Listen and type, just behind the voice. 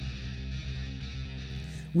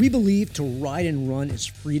We believe to ride and run is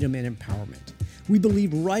freedom and empowerment. We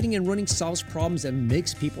believe riding and running solves problems and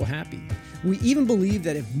makes people happy. We even believe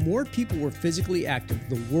that if more people were physically active,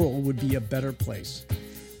 the world would be a better place.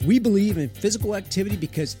 We believe in physical activity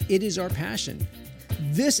because it is our passion.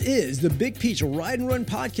 This is the Big Peach Ride and Run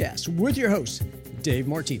podcast with your host, Dave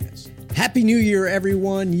Martinez. Happy New Year,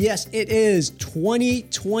 everyone. Yes, it is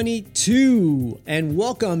 2022, and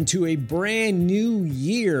welcome to a brand new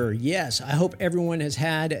year. Yes, I hope everyone has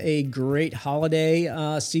had a great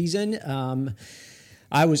holiday season.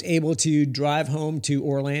 I was able to drive home to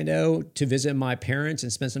Orlando to visit my parents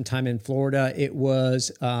and spend some time in Florida. It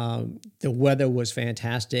was, the weather was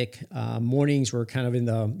fantastic. Mornings were kind of in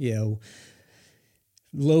the,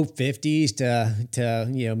 low 50s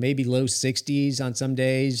to maybe low 60s on some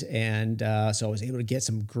days. And so I was able to get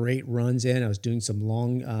some great runs in. I was doing some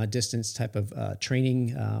long distance type of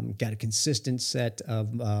training, got a consistent set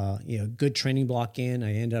of, good training block in.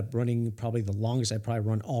 I ended up running probably the longest I probably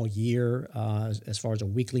run all year as far as a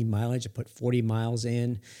weekly mileage. I put 40 miles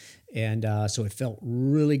in. And so it felt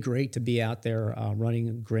really great to be out there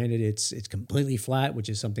running. Granted, it's completely flat, which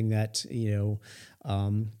is something that,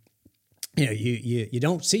 you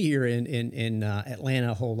don't see here in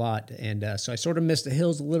Atlanta a whole lot. And so I sort of missed the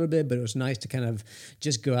hills a little bit, but it was nice to kind of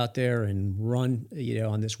just go out there and run,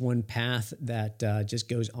 on this one path that just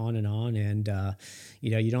goes on. And,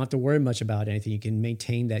 you don't have to worry much about anything. You can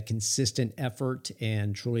maintain that consistent effort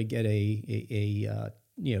and truly get a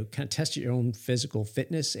kind of test your own physical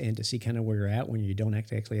fitness and to see kind of where you're at when you don't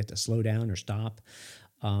actually have to slow down or stop.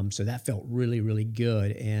 So that felt really, really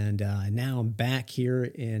good. And now I'm back here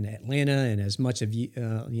in Atlanta, and as much of you,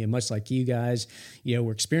 much like you guys,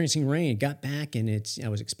 we're experiencing rain. Got back, and I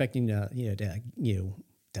was expecting to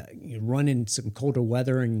run in some colder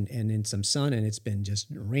weather and in some sun, and it's been just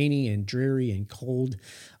rainy and dreary and cold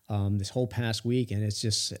this whole past week. And it's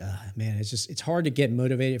just, it's hard to get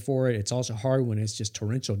motivated for it. It's also hard when it's just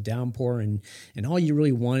torrential downpour and all you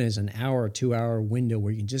really want is an hour or 2 hour window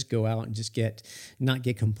where you can just go out and just not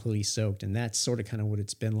get completely soaked. And that's sort of kind of what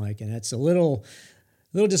it's been like. And that's a little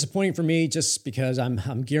disappointing for me just because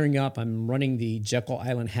I'm gearing up. I'm running the Jekyll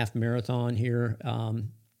Island half marathon here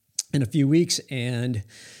in a few weeks, and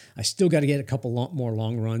I still got to get a couple more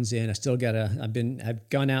long runs in. I've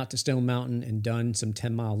gone out to Stone Mountain and done some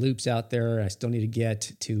 10-mile loops out there. I still need to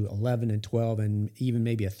get to 11 and 12 and even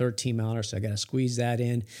maybe a 13-miler. So I got to squeeze that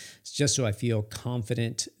in just so I feel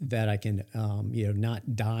confident that I can,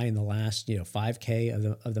 not die in the last,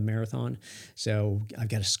 5K of the marathon. So I've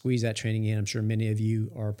got to squeeze that training in. I'm sure many of you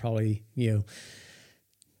are probably,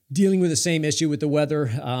 dealing with the same issue with the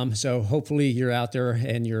weather. So hopefully you're out there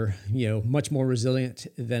and you're, much more resilient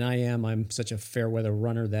than I am. I'm such a fair weather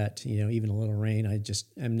runner that, even a little rain, I just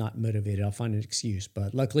am not motivated. I'll find an excuse.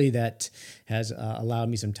 But luckily that has allowed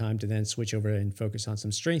me some time to then switch over and focus on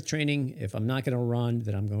some strength training. If I'm not going to run,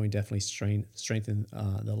 then I'm going to definitely strengthen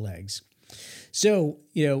the legs. So,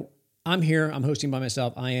 I'm here. I'm hosting by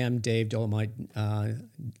myself. I am Dave Dolomite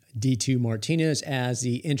D2 Martinez, as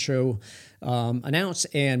the intro announced,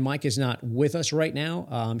 and Mike is not with us right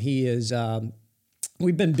now. He is.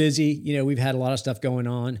 We've been busy. We've had a lot of stuff going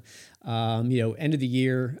on. End of the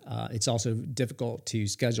year. It's also difficult to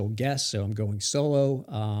schedule guests, so I'm going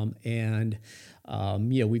solo.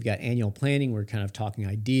 We've got annual planning. We're kind of talking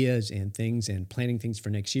ideas and things and planning things for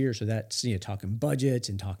next year. So that's, talking budgets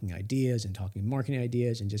and talking ideas and talking marketing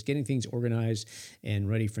ideas and just getting things organized and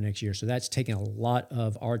ready for next year. So that's taking a lot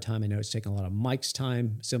of our time. I know it's taking a lot of Mike's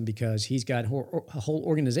time, because he's got a whole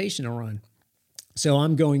organization to run. So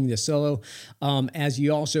I'm going this solo. As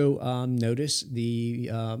you also notice, the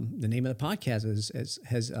name of the podcast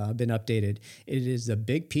has been updated. It is the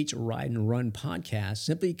Big Peach Ride and Run podcast,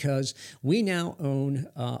 simply because we now own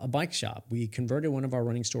a bike shop. We converted one of our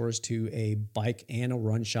running stores to a bike and a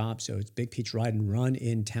run shop. So it's Big Peach Ride and Run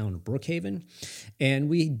in town of Brookhaven. And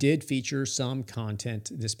we did feature some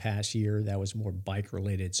content this past year that was more bike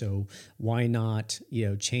related. So why not,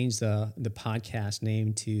 change the podcast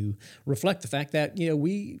name to reflect the fact that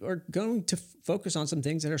we are going to focus on some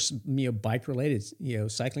things that are, bike related,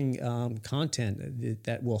 cycling content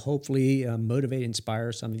that will hopefully motivate,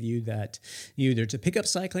 inspire some of you that either to pick up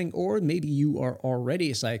cycling, or maybe you are already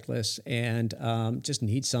a cyclist and just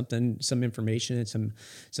need some information and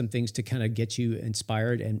some things to kind of get you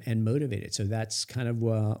inspired and motivated. So that's kind of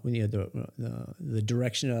the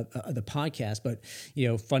direction of the podcast. But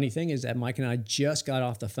funny thing is that Mike and I just got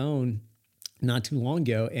off the phone not too long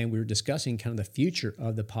ago, and we were discussing kind of the future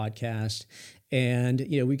of the podcast. And,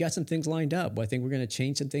 we got some things lined up. I think we're going to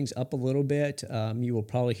change some things up a little bit. You will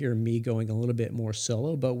probably hear me going a little bit more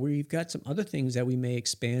solo, but we've got some other things that we may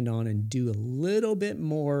expand on and do a little bit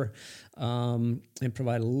more and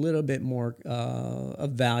provide a little bit more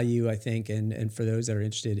of value, I think. And for those that are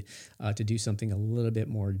interested to do something a little bit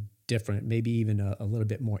more different, maybe even a little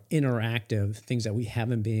bit more interactive, things that we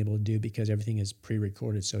haven't been able to do because everything is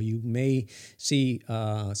pre-recorded. So you may see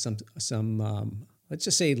some let's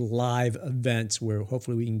just say live events where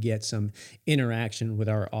hopefully we can get some interaction with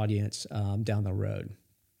our audience down the road.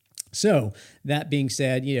 So that being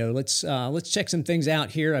said, let's check some things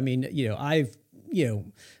out here. I mean, I've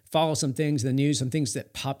follow some things in the news, some things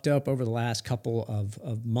that popped up over the last couple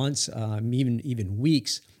of months, even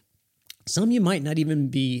weeks. Some you might not even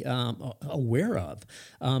be aware of.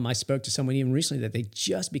 I spoke to someone even recently that they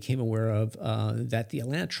just became aware of that the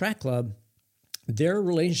Atlanta Track Club, their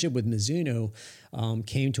relationship with Mizuno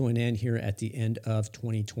came to an end here at the end of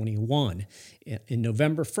 2021. In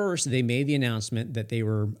November 1st, they made the announcement that they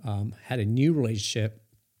had a new relationship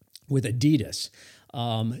with Adidas.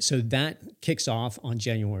 So that kicks off on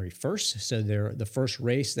January 1st. So the first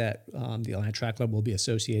race that the Atlanta Track Club will be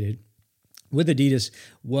associated with Adidas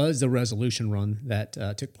was the Resolution Run that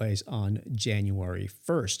took place on January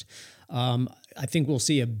 1st. I think we'll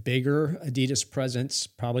see a bigger Adidas presence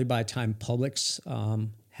probably by the time Publix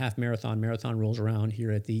half marathon rolls around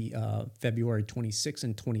here at the February 26th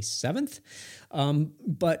and 27th.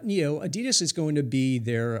 But Adidas is going to be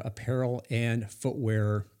their apparel and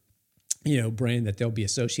footwear brand that they'll be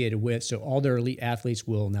associated with. So all their elite athletes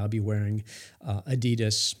will now be wearing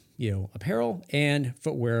Adidas apparel and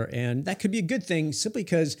footwear. And that could be a good thing simply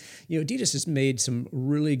because, Adidas has made some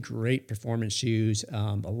really great performance shoes.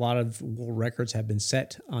 A lot of world records have been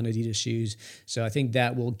set on Adidas shoes. So I think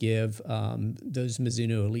that will give those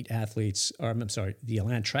Mizuno elite athletes, the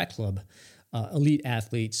Atlanta Track Club elite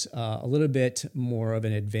athletes a little bit more of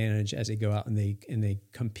an advantage as they go out and they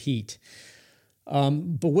compete.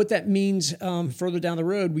 But what that means further down the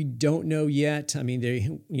road, we don't know yet. I mean,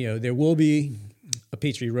 there will be a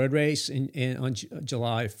Peachtree Road Race on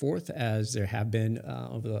July 4th, as there have been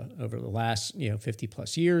over the last 50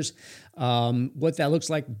 plus years. What that looks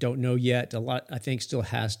like, don't know yet. A lot, I think, still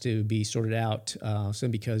has to be sorted out. So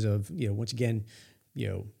because of once again,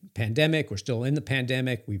 pandemic, we're still in the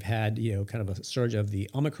pandemic. We've had kind of a surge of the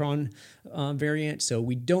Omicron variant, so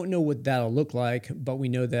we don't know what that'll look like. But we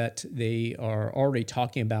know that they are already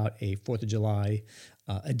talking about a 4th of July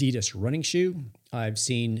Adidas running shoe. I've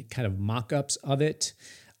seen kind of mock-ups of it,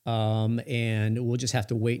 and we'll just have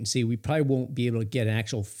to wait and see. We probably won't be able to get an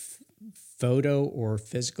actual photo or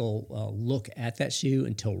physical look at that shoe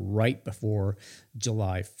until right before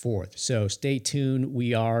July 4th. So stay tuned.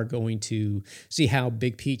 We are going to see how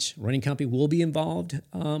Big Peach Running Company will be involved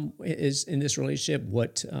is in this relationship,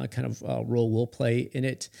 what kind of role we'll play in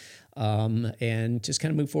it. And just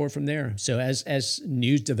kind of move forward from there. So as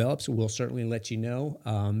news develops, we'll certainly let you know.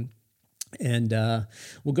 And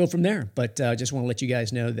we'll go from there. But just want to let you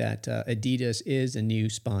guys know that Adidas is a new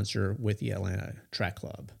sponsor with the Atlanta Track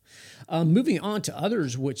Club. Moving on to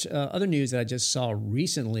others, other news that I just saw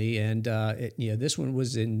recently, and this one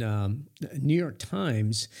was in New York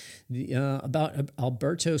Times about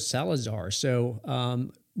Alberto Salazar. So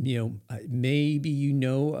maybe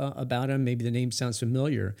about him, maybe the name sounds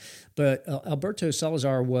familiar, but Alberto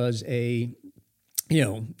Salazar was a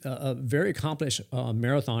very accomplished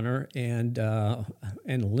marathoner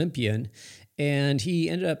and Olympian, and he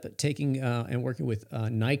ended up taking and working with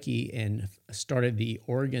Nike and started the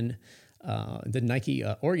Nike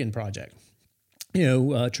Oregon Project.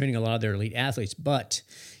 Training a lot of their elite athletes, but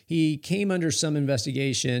he came under some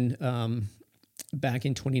investigation back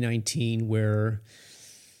in 2019 where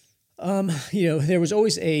there was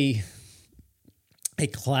always a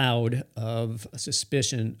cloud of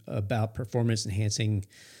suspicion about performance enhancing,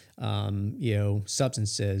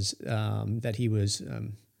 substances that he was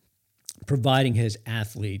providing his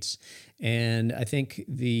athletes. And I think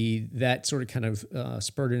that sort of kind of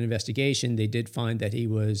spurred an investigation. They did find that he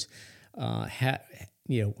was had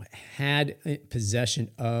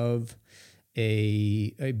possession of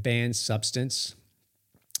a banned substance.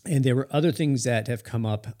 And there were other things that have come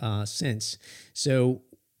up since. So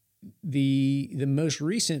the most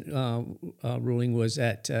recent ruling was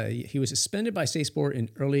that he was suspended by State Sport in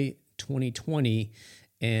early 2020,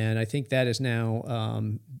 and I think that is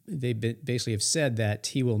now they basically have said that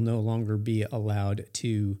he will no longer be allowed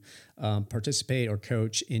to participate or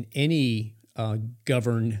coach in any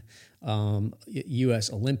govern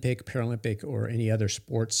U.S. Olympic, Paralympic, or any other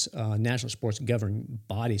sports, national sports governing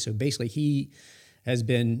body. So basically, he has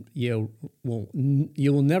been, you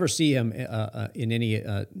will never see him in any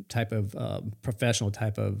type of professional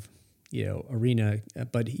type of, arena.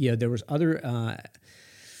 But there was other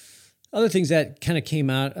things that kind of came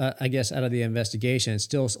out, I guess, out of the investigation.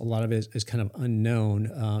 Still, a lot of it is kind of unknown,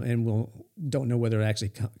 and we don't know whether it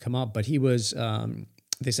actually come up. But he was,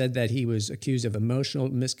 they said that he was accused of emotional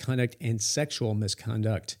misconduct and sexual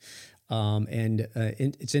misconduct. And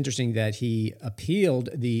it's interesting that he appealed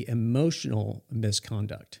the emotional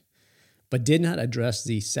misconduct, but did not address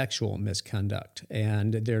the sexual misconduct.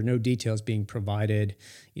 And there are no details being provided.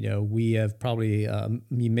 We have probably,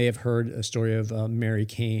 you may have heard a story of Mary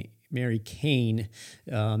Kane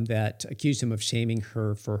that accused him of shaming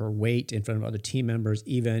her for her weight in front of other team members.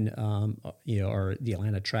 Even, or the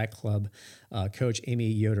Atlanta Track Club coach, Amy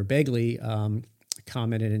Yoder Begley,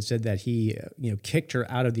 commented and said that he, kicked her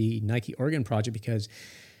out of the Nike Oregon project because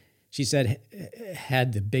she said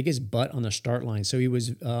had the biggest butt on the start line. So he was,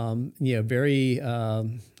 very,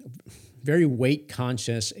 very weight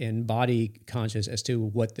conscious and body conscious as to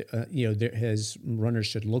what his runners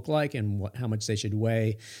should look like and how much they should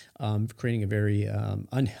weigh, creating a very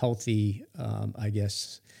unhealthy, a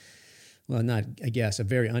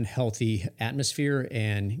very unhealthy atmosphere,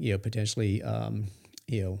 and potentially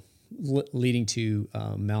leading to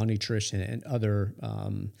malnutrition and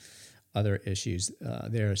other issues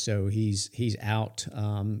there. So he's out.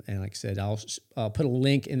 And like I said, I'll put a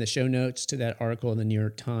link in the show notes to that article in the New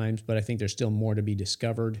York Times, but I think there's still more to be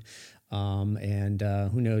discovered. And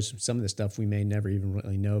who knows, some of the stuff we may never even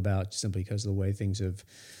really know about, simply because of the way things have,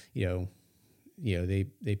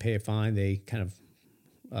 they pay a fine, they kind of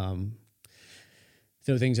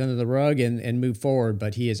throw things under the rug and move forward,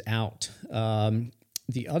 but he is out.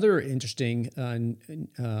 The other interesting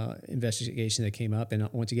investigation that came up, and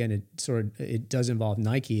once again, it does involve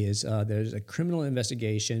Nike, is there's a criminal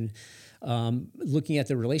investigation looking at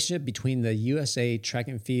the relationship between the USA Track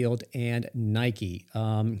and Field and Nike.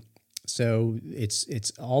 So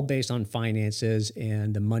it's all based on finances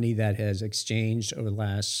and the money that has exchanged over the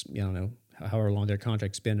last, however long their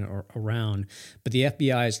contract's been around. But the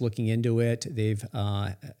FBI is looking into it. They've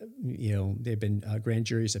been grand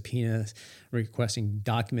jury subpoenas requesting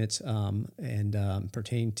documents and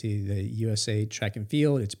pertaining to the USA Track and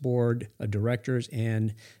Field, its board of directors,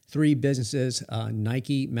 and 3 businesses,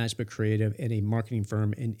 Nike, Matchbook Creative, and a marketing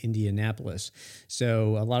firm in Indianapolis.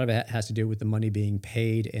 So a lot of it has to do with the money being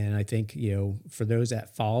paid. And I think, for those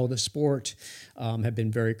that follow the sport, have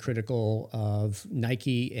been very critical of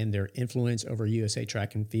Nike and their influence over USA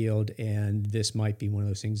Track and Field. And this might be one of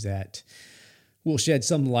those things that will shed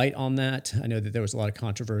some light on that. I know that there was a lot of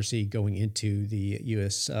controversy going into the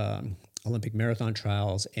U.S. Olympic marathon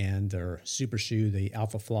trials and their super shoe, the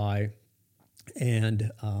Alpha Fly,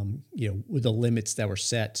 and with the limits that were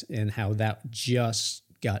set and how that just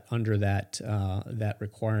got under that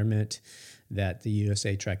requirement that the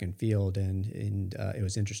USA Track and Field, and it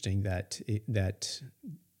was interesting that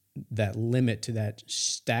that limit to that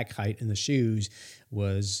stack height in the shoes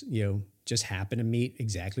was just happened to meet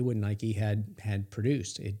exactly what Nike had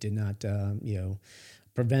produced. It did not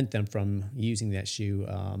prevent them from using that shoe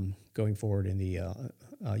going forward in the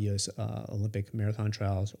U.S. Olympic marathon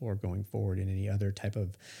trials or going forward in any other type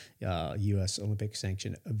of U.S. Olympic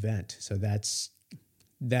sanctioned event. So that's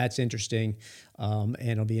interesting, and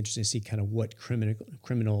it'll be interesting to see kind of what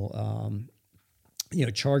criminal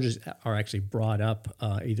charges are actually brought up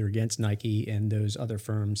either against Nike and those other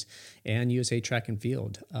firms and USA Track and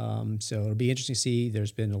Field. So it'll be interesting to see.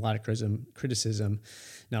 There's been a lot of criticism,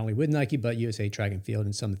 not only with Nike, but USA Track and Field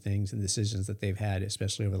and some things and decisions that they've had,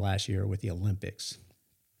 especially over the last year with the Olympics.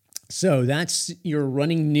 So that's your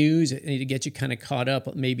running news to get you kind of caught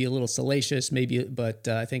up, maybe a little salacious, but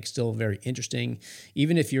I think still very interesting.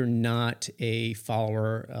 Even if you're not a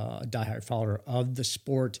follower, a diehard follower of the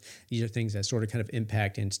sport, these are things that sort of kind of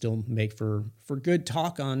impact and still make for good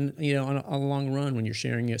talk on on a long run when you're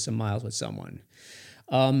sharing some miles with someone.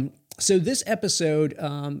 So this episode,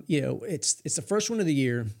 it's the first one of the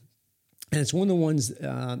year, and it's one of the ones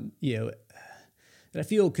that I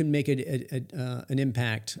feel can make an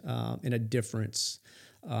impact and a difference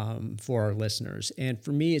for our listeners. And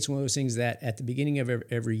for me, it's one of those things that at the beginning of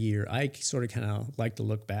every year, I sort of kind of like to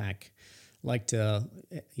look back, like to,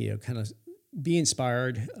 kind of be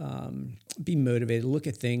inspired, be motivated, look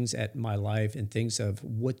at things at my life and things of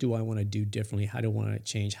what do I want to do differently? How do I want to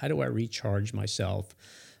change? How do I recharge myself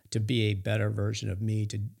to be a better version of me,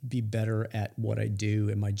 to be better at what I do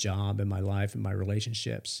in my job, in my life, in my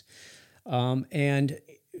relationships? And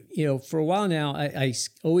for a while now, I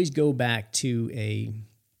always go back to a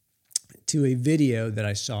video that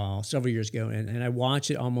I saw several years ago, and I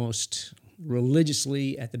watch it almost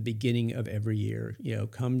religiously at the beginning of every year.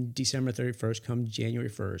 Come December 31st, come January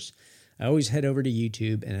 1st, I always head over to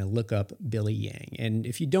YouTube and I look up Billy Yang. And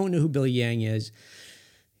if you don't know who Billy Yang is,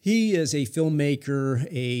 he is a filmmaker,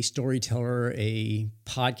 a storyteller, a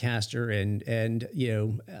podcaster, and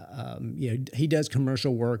he does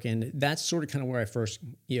commercial work, and that's sort of kind of where I first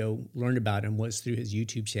learned about him, was through his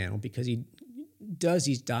YouTube channel, because he does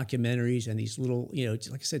these documentaries and these little,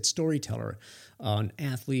 like I said, storyteller on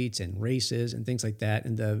athletes and races and things like that.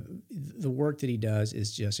 And the work that he does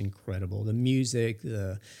is just incredible. The music,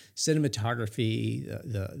 the cinematography,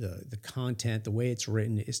 the content, the way it's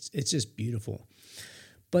written, it's just beautiful.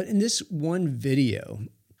 But in this one video,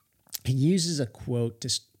 he uses a quote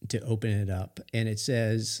to open it up, and it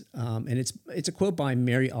says, and it's a quote by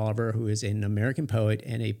Mary Oliver, who is an American poet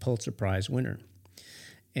and a Pulitzer Prize winner.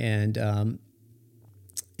 And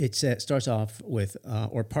it starts off with,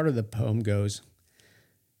 or part of the poem goes,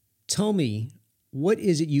 "Tell me, what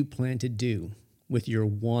is it you plan to do with your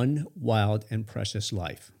one wild and precious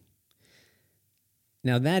life?"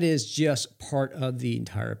 Now, that is just part of the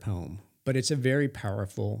entire poem, but it's a very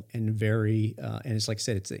powerful and very, and it's like I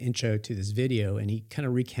said, it's the intro to this video, and he kind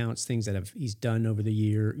of recounts things that he's done over the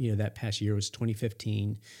year. That past year was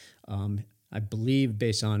 2015. I believe,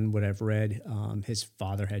 based on what I've read, his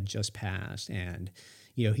father had just passed, and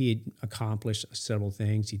he had accomplished several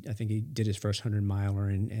things. I think he did his first 100-miler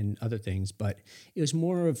and other things, but it was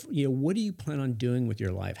more of, what do you plan on doing with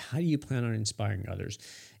your life? How do you plan on inspiring others?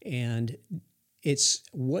 And it's,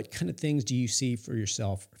 what kind of things do you see for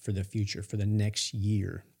yourself for the future, for the next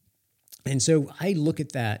year? And so I look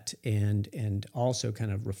at that and also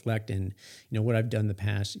kind of reflect in, what I've done the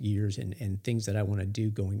past years and things that I want to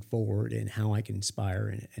do going forward, and how I can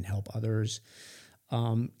inspire and help others.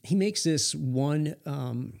 He makes this one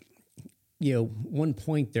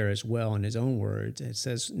point there as well in his own words. It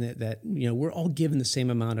says that we're all given the same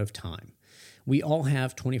amount of time. We all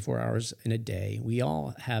have 24 hours in a day. We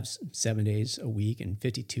all have 7 days a week and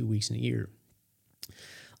 52 weeks in a year.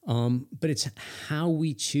 But it's how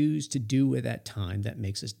we choose to do with that time that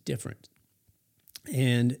makes us different.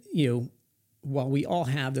 And, while we all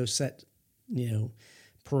have those set,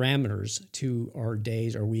 parameters to our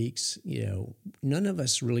days or weeks, none of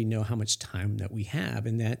us really know how much time that we have.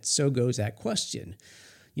 And that so goes that question,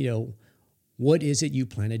 what is it you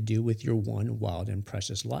plan to do with your one wild and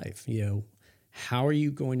precious life? How are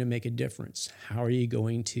you going to make a difference? How are you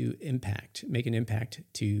going to make an impact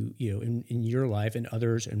to, in your life and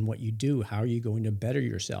others and what you do? How are you going to better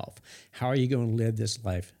yourself? How are you going to live this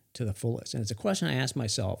life to the fullest? And it's a question I ask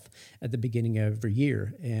myself at the beginning of every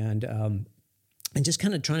year. And just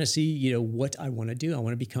kind of trying to see, what I want to do. I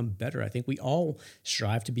want to become better. I think we all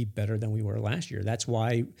strive to be better than we were last year. That's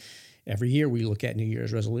why every year we look at New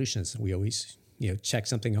Year's resolutions. We always check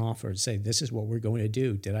something off or say, this is what we're going to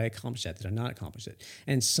do. Did I accomplish that? Did I not accomplish it?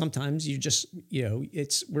 And sometimes you just,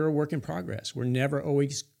 we're a work in progress. We're never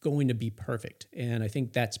always going to be perfect. And I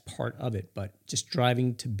think that's part of it, but just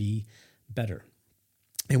striving to be better.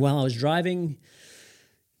 And while I was driving,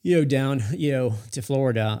 down, to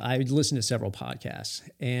Florida, I listened to several podcasts,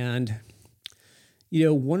 and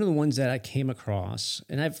one of the ones that I came across,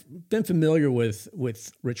 and I've been familiar with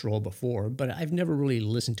Rich Roll before, but I've never really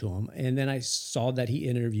listened to him. And then I saw that he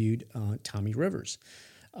interviewed Tommy Rivers,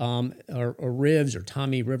 or Rivs, or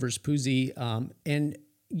Tommy Rivers Puzzi. And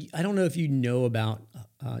I don't know if you know about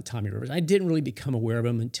Tommy Rivers. I didn't really become aware of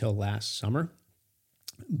him until last summer,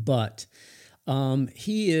 but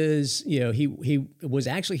he is, he was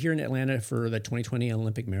actually here in Atlanta for the 2020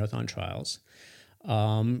 Olympic Marathon Trials.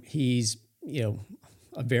 He's,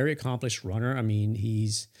 a very accomplished runner. I mean,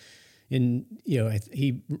 he's he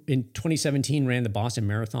in 2017 ran the Boston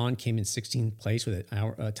Marathon, came in 16th place with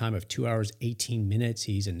a time of 2 hours, 18 minutes.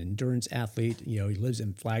 He's an endurance athlete. He lives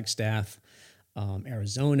in Flagstaff,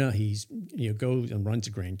 Arizona. He's, goes and runs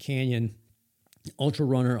the Grand Canyon, ultra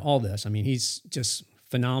runner, all this. I mean, he's just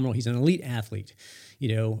phenomenal. He's an elite athlete,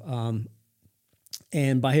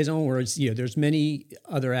 and by his own words, there's many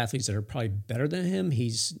other athletes that are probably better than him.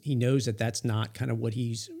 He knows that that's not kind of what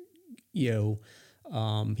he's ever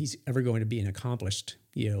going to be an accomplished,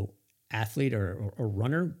 athlete or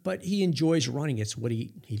runner, but he enjoys running. It's what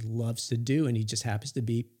he loves to do. And he just happens to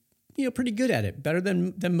be, pretty good at it, better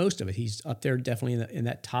than most of it. He's up there definitely in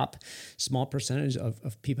that top small percentage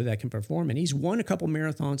of people that can perform. And he's won a couple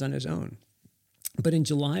marathons on his own. But in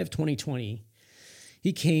July of 2020,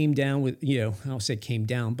 he came down with, I'll say came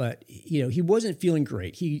down, but, he wasn't feeling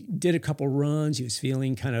great. He did a couple runs. He was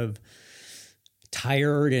feeling kind of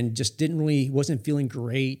tired and just wasn't feeling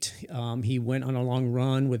great. He went on a long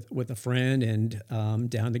run with a friend and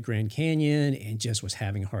down the Grand Canyon and just was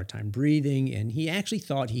having a hard time breathing. And he actually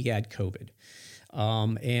thought he had COVID.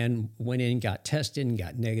 And went in, got tested, and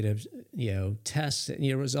got negative, tests,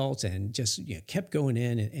 results, and just kept going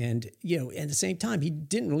in, and at the same time, he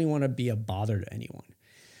didn't really want to be a bother to anyone.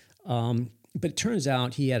 But it turns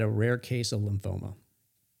out he had a rare case of lymphoma.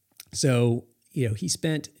 So he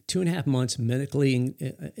spent 2.5 months medically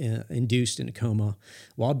induced in a coma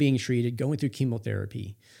while being treated, going through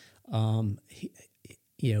chemotherapy.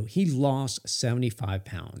 He lost 75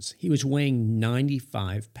 pounds. He was weighing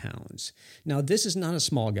 95 pounds. Now, this is not a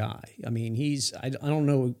small guy. I mean, I don't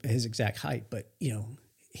know his exact height, but,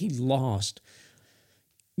 he lost,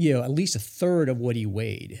 at least a third of what he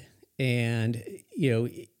weighed. And,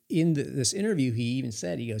 in this interview, he even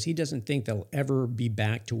said, he doesn't think they'll ever be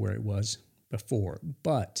back to where it was before.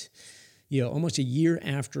 But, almost a year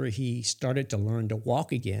after he started to learn to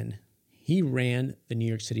walk again, he ran the New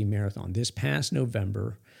York City Marathon this past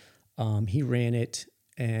November. He ran it,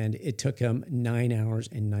 and it took him 9 hours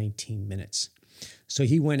and 19 minutes. So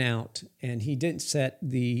he went out, and he didn't set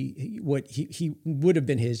what he would have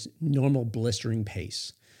been his normal blistering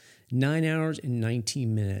pace. 9 hours and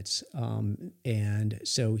 19 minutes. And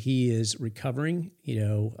so he is recovering,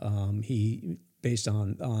 he, based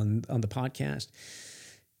on the podcast,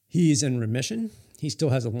 he's in remission. He still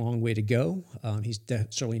has a long way to go. He's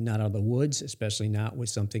certainly not out of the woods, especially not with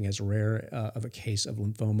something as rare of a case of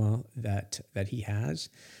lymphoma that he has.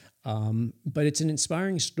 But it's an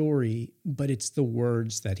inspiring story, but it's the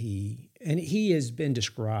words that he has been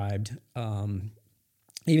described.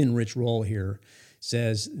 Even Rich Roll here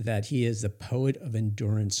says that he is the poet of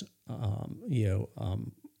endurance,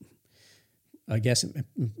 I guess,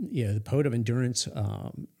 the poet of endurance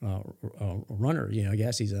runner. I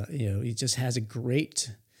guess he's he just has a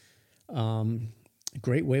great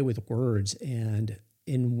way with words. And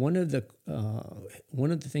in one of the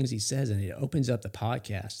things he says, and it opens up the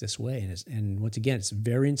podcast this way, and once again, it's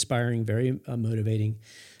very inspiring, very motivating.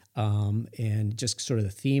 And just sort of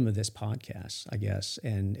the theme of this podcast, I guess,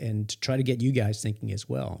 and to try to get you guys thinking as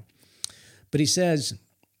well. But he says,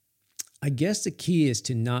 I guess the key is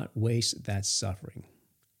to not waste that suffering.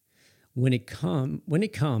 When it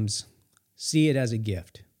comes, see it as a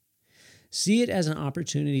gift. See it as an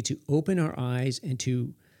opportunity to open our eyes and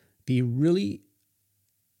to really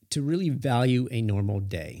value a normal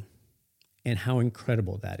day and how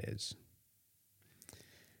incredible that is.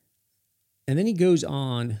 And then he goes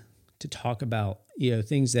on to talk about,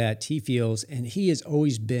 things that he feels, and he has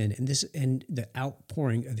always been, and the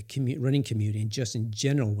outpouring of the running community, and just in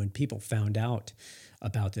general, when people found out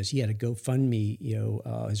about this, he had a GoFundMe,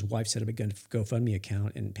 his wife set up a GoFundMe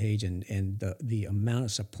account and page, and the amount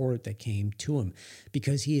of support that came to him,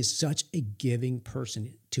 because he is such a giving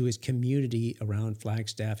person to his community around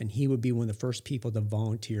Flagstaff, and he would be one of the first people to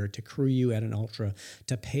volunteer, to crew you at an ultra,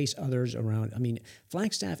 to pace others around. I mean,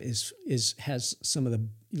 Flagstaff has some of the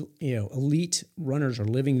elite runners are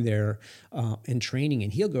living there and training,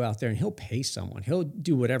 and he'll go out there and he'll pace someone. He'll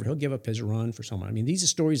do whatever. He'll give up his run for someone. I mean, these are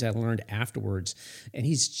stories I learned afterwards, and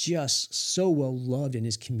he's just so well loved in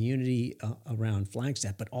his community around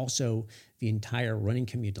Flagstaff, but also the entire running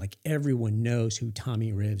community. Like, everyone knows who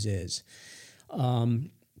Tommy Rivs is.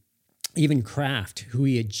 Even Kraft, who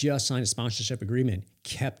he had just signed a sponsorship agreement,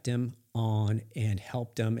 kept him on and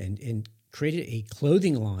helped him and created a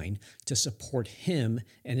clothing line to support him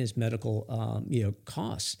and his medical,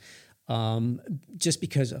 costs. Just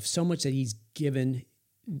because of so much that he's given,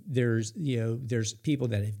 there's people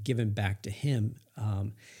that have given back to him.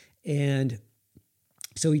 And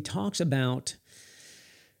so he talks about,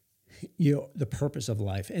 the purpose of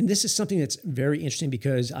life. And this is something that's very interesting,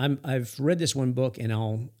 because I've read this one book, and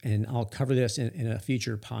I'll cover this in a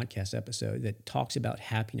future podcast episode, that talks about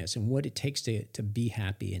happiness and what it takes to be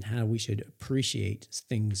happy and how we should appreciate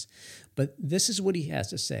things. But this is what he has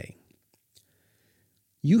to say.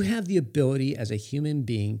 You have the ability as a human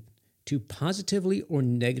being to positively or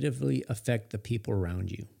negatively affect the people around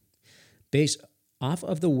you based off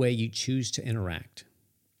of the way you choose to interact.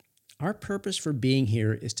 Our purpose for being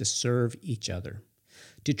here is to serve each other,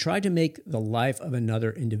 to try to make the life of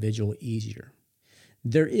another individual easier.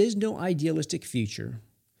 There is no idealistic future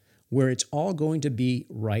where it's all going to be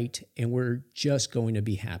right and we're just going to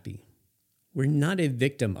be happy. We're not a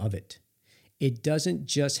victim of it. It doesn't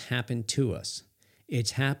just happen to us.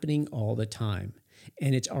 It's happening all the time,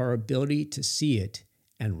 and it's our ability to see it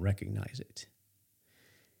and recognize it.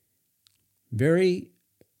 Very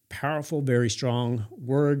powerful, very strong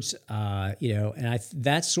words, and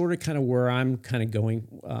that's sort of kind of where I'm kind of going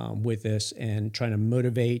with this and trying to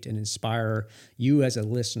motivate and inspire you as a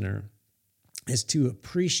listener is to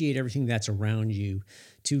appreciate everything that's around you,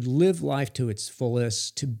 to live life to its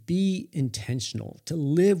fullest, to be intentional, to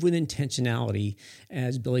live with intentionality,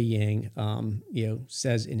 as Billy Yang,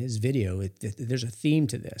 says in his video. There's a theme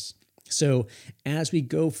to this. So as we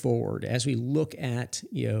go forward, as we look at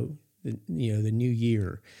the new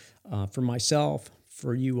year, for myself,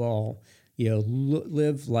 for you all,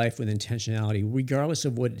 live life with intentionality, regardless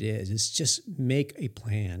of what it is. It's just make a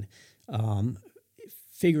plan.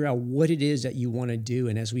 Figure out what it is that you want to do.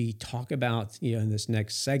 And as we talk about, in this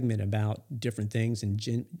next segment about different things and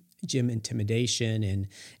gym intimidation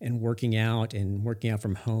and working out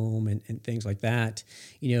from home and things like that,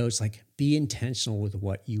 it's like be intentional with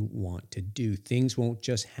what you want to do. Things won't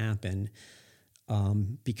just happen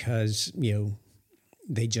because,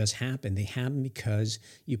 they just happen. They happen because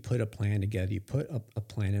you put a plan together. You put a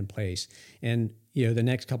plan in place. And, the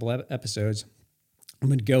next couple of episodes, I'm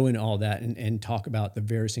going to go into all that and talk about the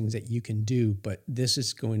various things that you can do, but this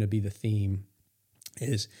is going to be the theme,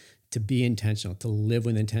 is to be intentional, to live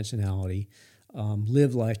with intentionality,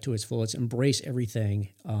 live life to its fullest, embrace everything,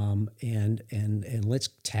 and let's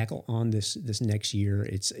tackle on this next year.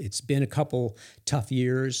 It's been a couple tough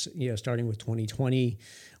years, starting with 2020.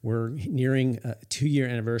 We're nearing a 2-year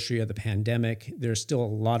anniversary of the pandemic. There's still a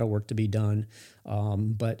lot of work to be done,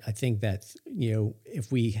 but I think that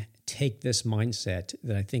if we take this mindset,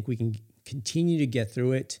 that I think we can continue to get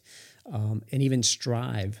through it, and even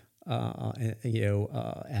strive, at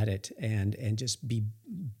it, and just be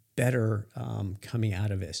better coming out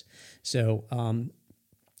of this. So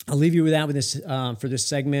I'll leave you with that with this for this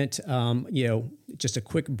segment. Just a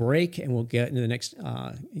quick break, and we'll get into the next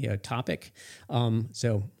topic.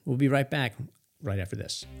 So we'll be right back right after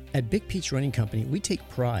this. At Big Peach Running Company, we take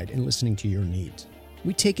pride in listening to your needs.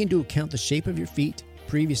 We take into account the shape of your feet,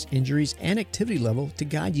 previous injuries, and activity level to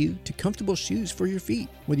guide you to comfortable shoes for your feet.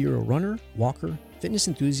 Whether you're a runner, walker, fitness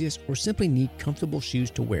enthusiast, or simply need comfortable shoes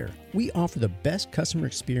to wear, we offer the best customer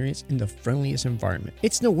experience in the friendliest environment.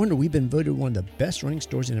 It's no wonder we've been voted one of the best running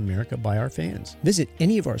stores in America by our fans. Visit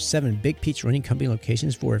any of our 7 Big Peach Running Company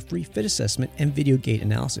locations for a free fit assessment and video gait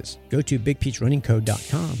analysis. Go to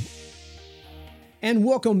bigpeachrunningco.com. And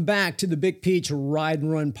welcome back to the Big Peach Ride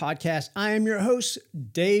and Run podcast. I am your host,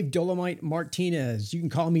 Dave Dolomite Martinez. You can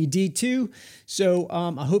call me D2. So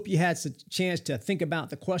I hope you had a chance to think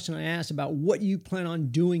about the question I asked about what you plan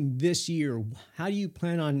on doing this year. How do you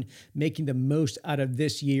plan on making the most out of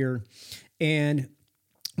this year? And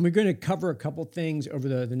we're going to cover a couple things over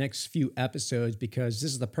the next few episodes, because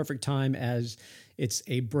this is the perfect time, as it's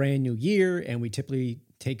a brand new year and we typically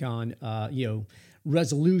take on,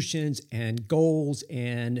 resolutions and goals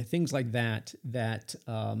and things like that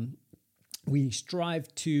we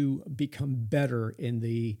strive to become better in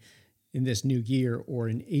this new year, or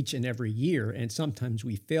in each and every year. And sometimes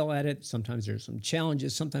we fail at it. Sometimes there's some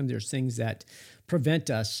challenges. Sometimes there's things that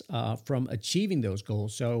prevent us from achieving those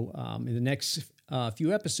goals. So in the next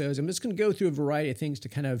few episodes, I'm just going to go through a variety of things to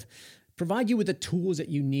kind of provide you with the tools that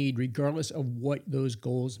you need, regardless of what those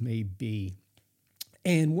goals may be.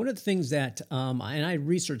 And one of the things that, and I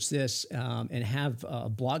researched this and have a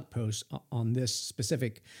blog post on this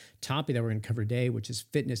specific topic that we're going to cover today, which is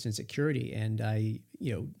fitness insecurity. And I,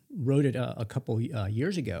 wrote it a couple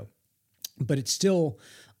years ago, but it's still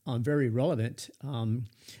very relevant. And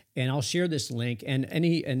I'll share this link,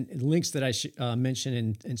 and links that I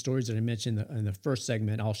mention and stories that I mentioned in the first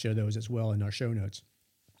segment, I'll share those as well in our show notes.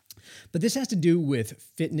 But this has to do with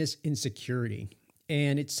fitness insecurity.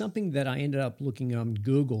 And it's something that I ended up looking on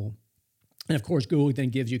Google. And of course, Google then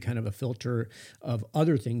gives you kind of a filter of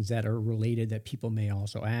other things that are related that people may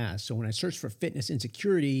also ask. So when I searched for fitness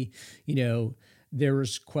insecurity, there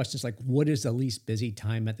was questions like, what is the least busy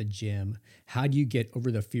time at the gym? How do you get over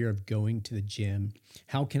the fear of going to the gym?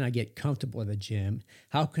 How can I get comfortable at the gym?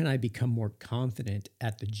 How can I become more confident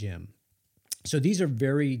at the gym? So these are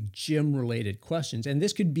very gym-related questions. And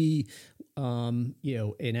this could be, an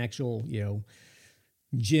actual,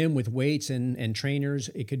 gym with weights and trainers.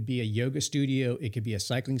 It could be a yoga studio. It could be a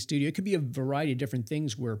cycling studio. It could be a variety of different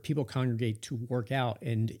things where people congregate to work out,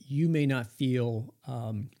 and you may not feel,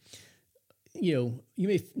 you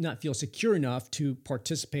may not feel secure enough to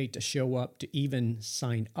participate, to show up, to even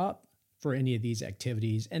sign up for any of these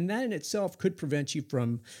activities. And that in itself could prevent you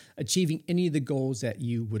from achieving any of the goals that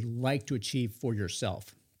you would like to achieve for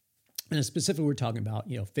yourself. And specifically, we're talking about,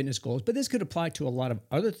 fitness goals, but this could apply to a lot of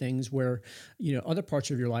other things where, other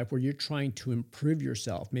parts of your life where you're trying to improve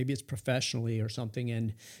yourself. Maybe it's professionally or something.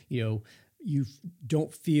 And,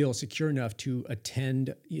 don't feel secure enough to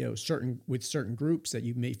attend, certain groups that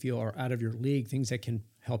you may feel are out of your league, things that can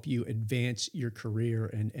help you advance your career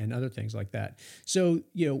and other things like that. So,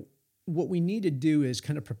 what we need to do is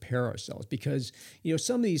kind of prepare ourselves because,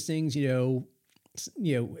 some of these things, the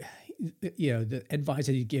advice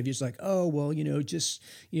that he gives you is like, oh, well, just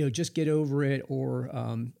get over it,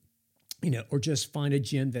 or just find a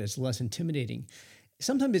gym that is less intimidating.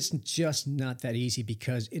 Sometimes it's just not that easy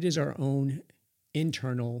because it is our own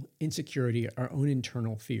internal insecurity, our own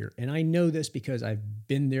internal fear. And I know this because I've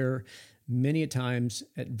been there many a times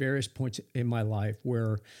at various points in my life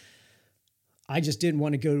where I just didn't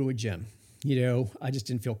want to go to a gym. I just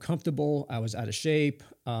didn't feel comfortable. I was out of shape.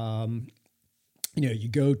 You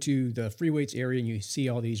go to the free weights area and you see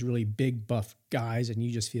all these really big buff guys and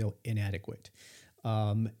you just feel inadequate.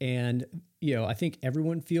 I think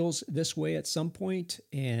everyone feels this way at some point.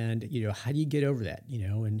 And, how do you get over that?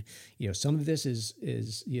 Some of this is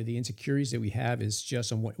the insecurities that we have is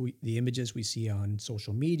just on the images we see on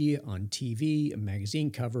social media, on TV,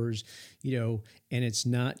 magazine covers, and it's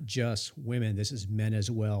not just women. This is men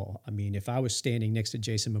as well. I mean, if I was standing next to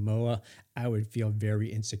Jason Momoa, I would feel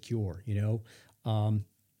very insecure,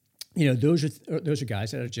 those are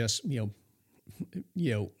guys that are just,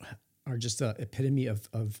 are just the epitome of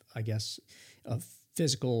I guess, of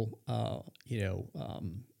physical, a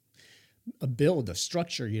build, a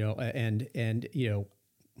structure, and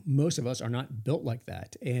most of us are not built like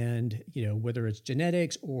that. And, whether it's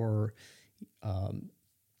genetics or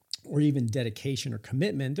even dedication or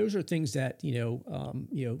commitment, those are things that,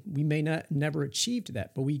 we may never achieve to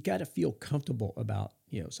that, but we got to feel comfortable about,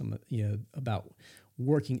 about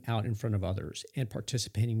working out in front of others and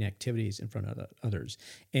participating in activities in front of others.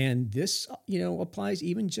 And this, applies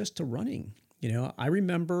even just to running. I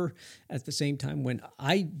remember at the same time when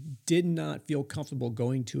I did not feel comfortable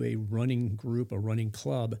going to a running group, a running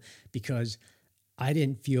club, because I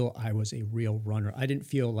didn't feel I was a real runner. I didn't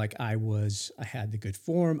feel like I had the good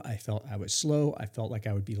form. I felt I was slow. I felt like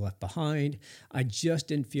I would be left behind. I just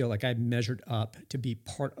didn't feel like I measured up to be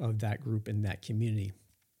part of that group and that community.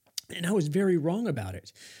 And I was very wrong about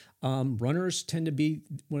it. Runners tend to be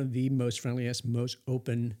one of the most friendliest, most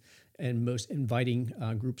open, and most inviting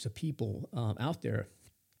groups of people out there.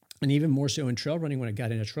 And even more so in trail running, when I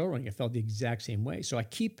got into trail running, I felt the exact same way. So I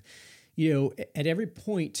keep, at every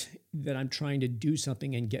point that I'm trying to do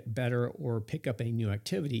something and get better or pick up a new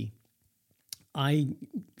activity, I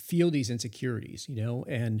feel these insecurities,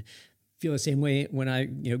 and feel the same way when I,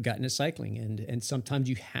 got into cycling. And sometimes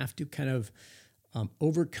you have to kind of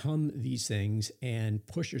overcome these things and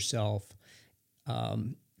push yourself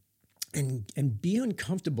and be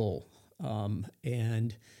uncomfortable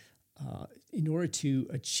in order to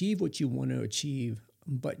achieve what you want to achieve.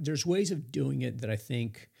 But there's ways of doing it that I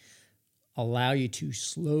think allow you to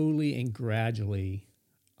slowly and gradually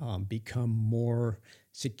become more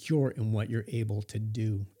secure in what you're able to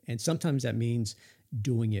do. And sometimes that means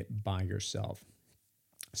doing it by yourself.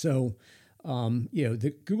 So,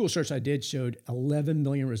 the Google search I did showed 11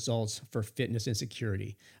 million results for fitness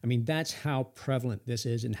insecurity. I mean, that's how prevalent this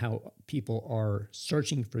is and how people are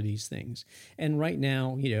searching for these things. And right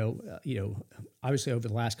now, obviously over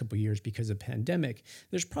the last couple of years, because of the pandemic,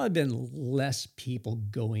 there's probably been less people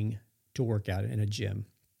going to work out in a gym.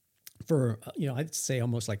 For, I'd say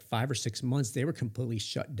almost like 5 or 6 months, they were completely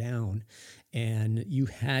shut down and you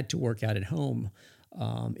had to work out at home.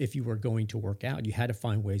 If you were going to work out, you had to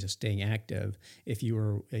find ways of staying active if you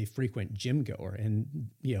were a frequent gym goer. And,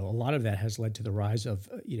 a lot of that has led to the rise of,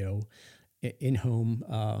 in-home,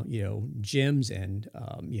 gyms and,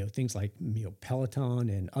 things like, Peloton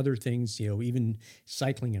and other things, even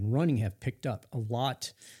cycling and running have picked up a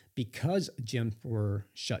lot because gyms were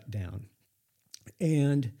shut down.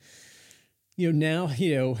 And, now,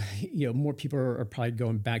 more people are probably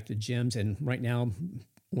going back to gyms. And right now,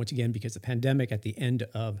 once again, because of the pandemic at the end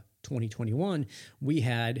of 2021, we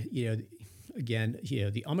had, the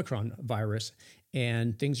Omicron virus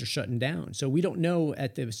and things are shutting down. So we don't know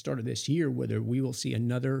at the start of this year whether we will see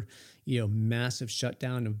another, massive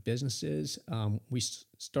shutdown of businesses. We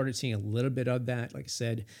started seeing a little bit of that, like I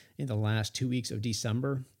said, in the last 2 weeks of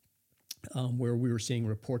December. Where we were seeing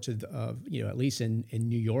reports of at least in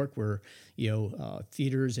New York, where,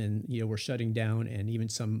 theaters and, were shutting down, and even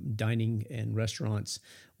some dining and restaurants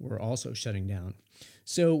were also shutting down.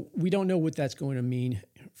 So we don't know what that's going to mean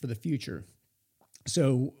for the future.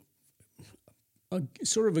 So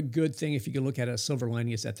sort of a good thing, if you can look at a silver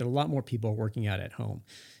lining, is that there are a lot more people working out at home,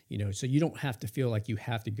 so you don't have to feel like you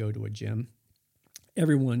have to go to a gym.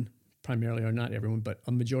 Everyone primarily, or not everyone, but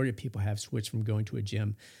a majority of people have switched from going to a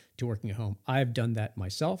gym to working at home. I've done that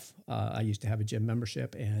myself. I used to have a gym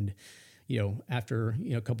membership, and after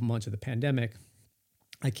a couple months of the pandemic,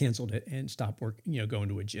 I canceled it and stopped going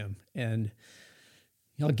to a gym. And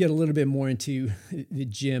I'll get a little bit more into the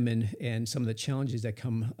gym and some of the challenges that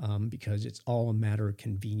come because it's all a matter of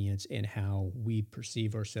convenience and how we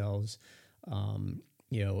perceive ourselves, and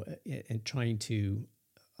trying to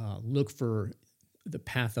look for the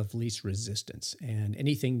path of least resistance. And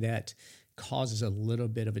anything that causes a little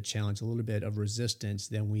bit of a challenge, a little bit of resistance,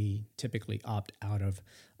 then we typically opt out of,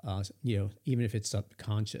 even if it's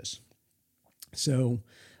subconscious. So,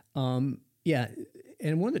 yeah.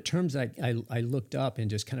 And one of the terms I looked up and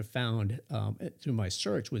just kind of found through my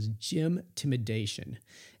search was gym intimidation.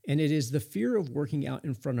 And it is the fear of working out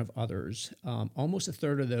in front of others. Almost a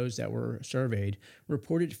third of those that were surveyed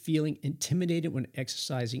reported feeling intimidated when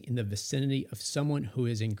exercising in the vicinity of someone who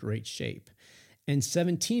is in great shape. And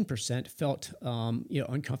 17% felt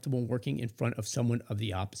uncomfortable working in front of someone of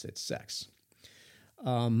the opposite sex.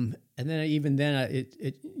 And then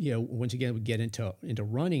it once again, we get into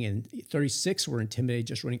running, and 36 were intimidated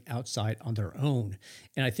just running outside on their own.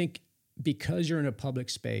 And I think because you're in a public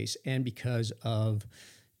space and because of,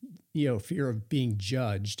 fear of being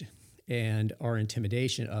judged and our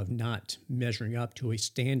intimidation of not measuring up to a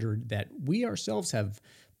standard that we ourselves have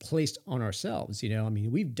placed on ourselves,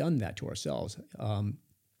 we've done that to ourselves.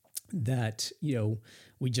 That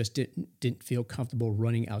we just didn't feel comfortable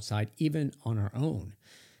running outside even on our own.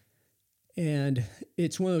 And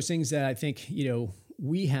it's one of those things that I think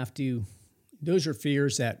we have to, those are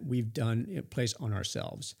fears that we've done placed on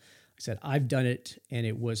ourselves. I said I've done it, and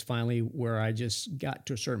it was finally where I just got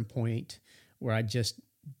to a certain point where I just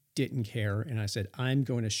didn't care, and I said I'm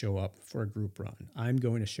going to show up for a group run. I'm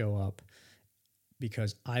going to show up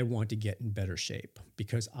because I want to get in better shape,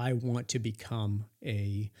 because I want to become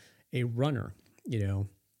a runner,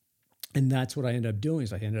 and that's what I ended up doing.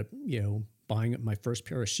 Is I ended up, buying my first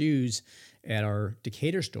pair of shoes at our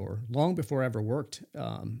Decatur store long before I ever worked,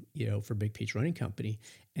 for Big Peach Running Company,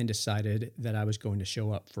 and decided that I was going to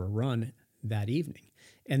show up for a run that evening,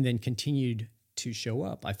 and then continued to show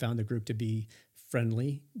up. I found the group to be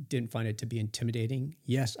friendly, didn't find it to be intimidating.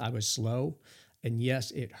 Yes, I was slow, and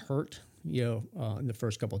yes, it hurt, in the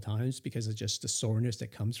first couple of times because of just the soreness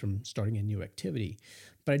that comes from starting a new activity.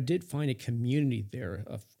 But I did find a community there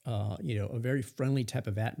of, a very friendly type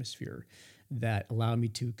of atmosphere that allowed me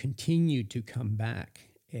to continue to come back.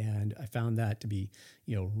 And I found that to be,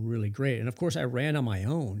 really great. And of course, I ran on my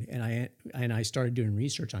own, and I started doing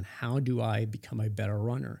research on how do I become a better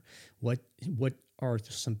runner? What are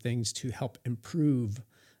some things to help improve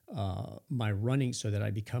my running so that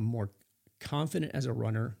I become more confident as a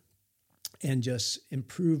runner and just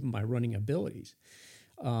improve my running abilities.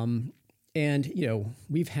 And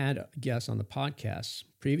we've had guests on the podcast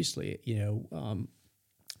previously.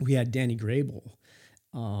 We had Danny Grable,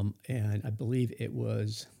 and I believe it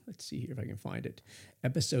was, let's see here if I can find it,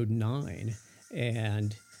 episode 9,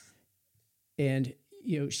 and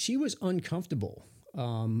she was uncomfortable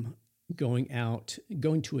going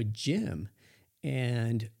to a gym,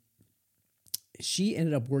 and she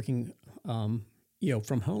ended up working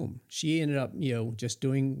from home. She ended up just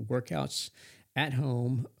doing workouts at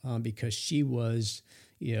home because she was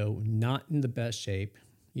not in the best shape,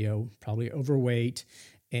 probably overweight,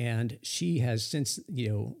 and she has since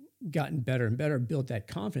gotten better and better, built that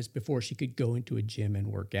confidence before she could go into a gym and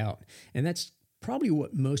work out. And that's probably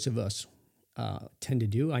what most of us tend to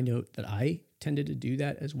do. I know that I tended to do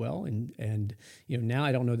that as well. And now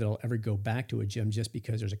I don't know that I'll ever go back to a gym just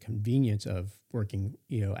because there's a convenience of working,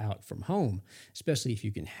 out from home, especially if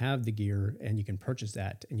you can have the gear and you can purchase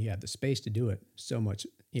that and you have the space to do it so much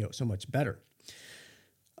better.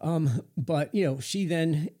 But she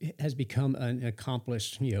then has become an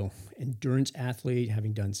accomplished, endurance athlete,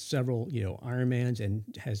 having done several, Ironmans, and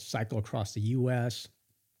has cycled across the U.S.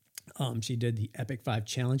 She did the Epic 5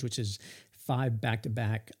 Challenge, which is 5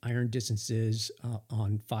 back-to-back iron distances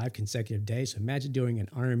on 5 consecutive days. So imagine doing an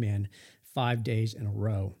Ironman 5 days in a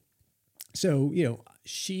row. So,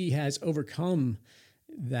 she has overcome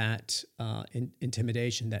that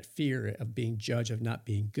intimidation, that fear of being judged, of not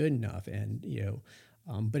being good enough. And,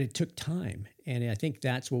 but it took time. And I think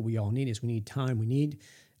that's what we all need is we need time. We need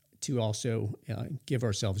to also give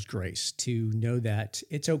ourselves grace to know that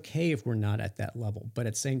it's okay if we're not at that level. But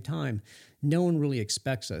at the same time, no one really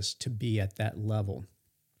expects us to be at that level.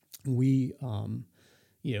 We,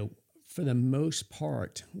 for the most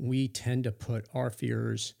part, we tend to put our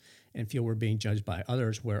fears and feel we're being judged by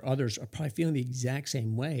others, where others are probably feeling the exact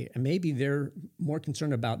same way. And maybe they're more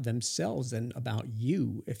concerned about themselves than about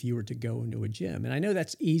you if you were to go into a gym. And I know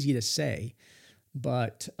that's easy to say,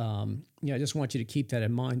 but I just want you to keep that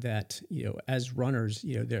in mind that, as runners,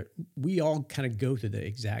 we all kind of go through the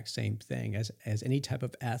exact same thing as any type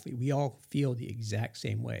of athlete. We all feel the exact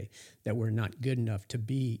same way, that we're not good enough to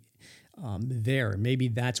be there. Maybe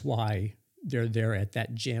that's why they're there at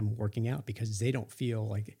that gym working out, because they don't feel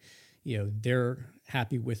like, they're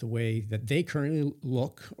happy with the way that they currently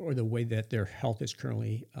look or the way that their health is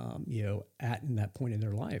currently, at in that point in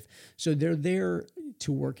their life. So they're there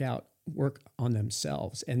to work on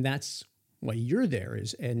themselves. And that's why you're there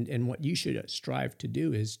and what you should strive to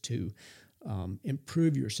do is to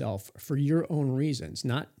improve yourself for your own reasons,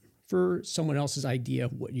 not for someone else's idea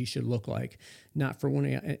of what you should look like, not for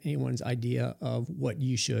anyone's idea of what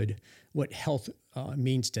health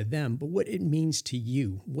means to them, but what it means to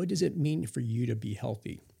you. What does it mean for you to be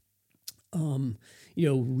healthy?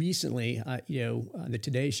 Recently, the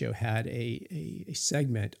Today Show had a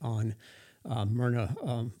segment on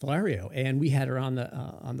Myrna Valerio, and we had her on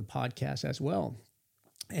the podcast as well.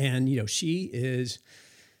 And she is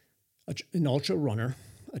an ultra runner,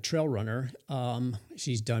 a trail runner.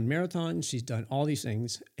 She's done marathons, she's done all these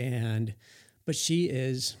things, but she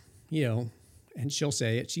is, and she'll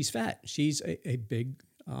say it, she's fat. She's a big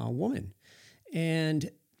woman, and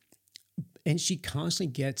she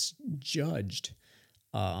constantly gets judged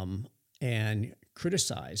and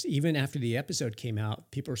criticized. Even after the episode came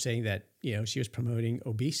out, people were saying that, she was promoting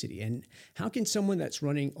obesity. And how can someone that's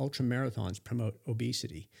running ultra marathons promote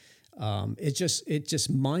obesity? It's just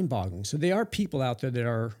mind-boggling. So there are people out there that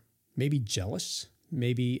are maybe jealous,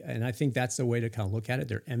 and I think that's the way to kind of look at it.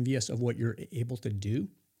 They're envious of what you're able to do.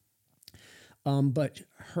 But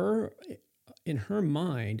in her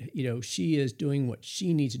mind, she is doing what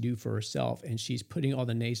she needs to do for herself, and she's putting all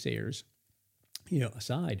the naysayers,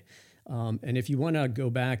 aside. And if you want to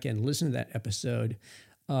go back and listen to that episode,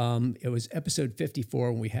 it was episode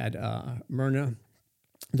 54 when we had Myrna,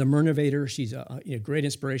 the Myrnavator. She's a great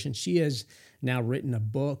inspiration. She has now written a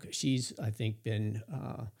book. She's, I think, been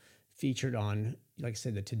featured on, like I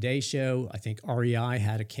said, the Today Show. I think REI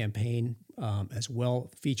had a campaign as well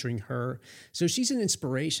featuring her. So she's an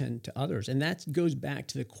inspiration to others. And that goes back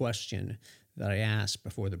to the question that I asked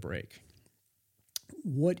before the break.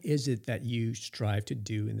 What is it that you strive to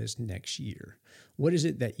do in this next year? What is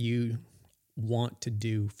it that you want to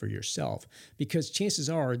do for yourself? Because chances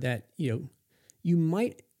are that, you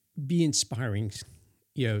might be inspiring,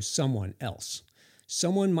 someone else.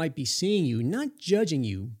 Someone might be seeing you, not judging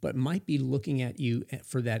you, but might be looking at you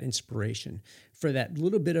for that inspiration, for that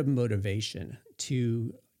little bit of motivation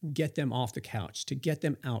to get them off the couch, to get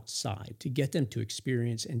them outside, to get them to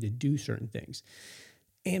experience and to do certain things.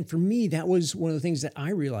 And for me, that was one of the things that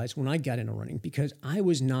I realized when I got into running, because I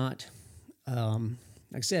was not, like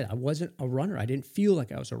I said, I wasn't a runner. I didn't feel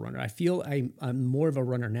like I was a runner. I feel I'm more of a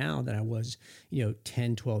runner now than I was,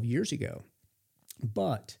 10, 12 years ago.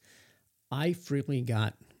 But I frequently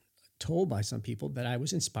got told by some people that I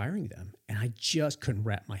was inspiring them, and I just couldn't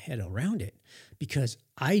wrap my head around it because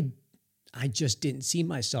I just didn't see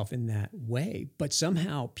myself in that way. But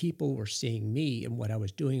somehow people were seeing me and what I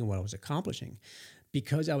was doing and what I was accomplishing,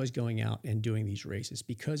 because I was going out and doing these races,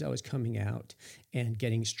 because I was coming out and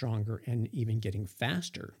getting stronger and even getting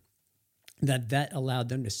faster, that allowed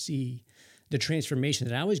them to see the transformation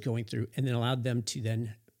that I was going through, and then allowed them to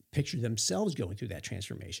then picture themselves going through that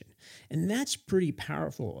transformation. And that's pretty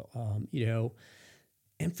powerful,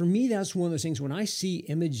 And for me, that's one of those things when I see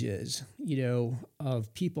images,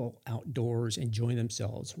 of people outdoors enjoying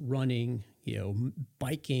themselves, running,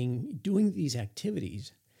 biking, doing these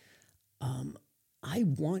activities. I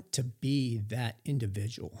want to be that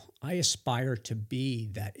individual. I aspire to be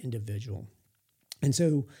that individual. And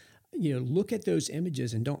so, look at those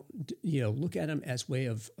images and don't, look at them as a way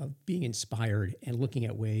of being inspired and looking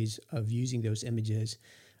at ways of using those images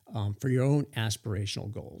for your own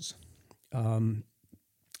aspirational goals.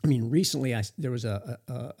 Recently there was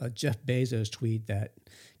a Jeff Bezos tweet that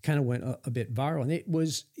kind of went a bit viral, and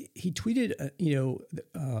he tweeted,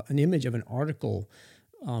 an image of an article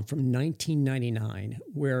from 1999,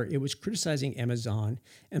 where it was criticizing Amazon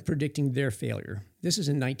and predicting their failure. This is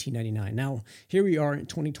in 1999. Now, here we are in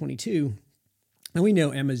 2022, and we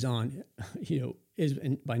know Amazon, is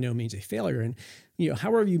by no means a failure. And,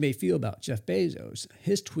 however you may feel about Jeff Bezos,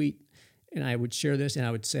 his tweet, and I would share this, and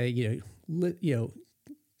I would say,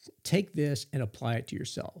 take this and apply it to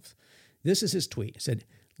yourself. This is his tweet. It said,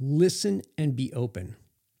 "Listen and be open,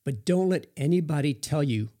 but don't let anybody tell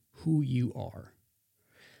you who you are."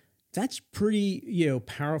 that's pretty,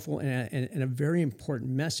 powerful and a very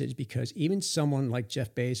important message, because even someone like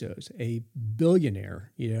Jeff Bezos, a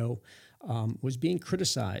billionaire, was being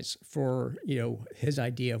criticized for, his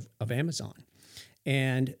idea of Amazon.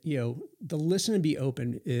 And, the listen and be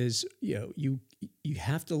open is, you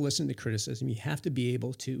have to listen to criticism. You have to be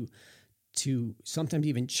able to sometimes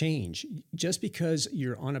even change. Just because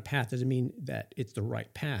you're on a path doesn't mean that it's the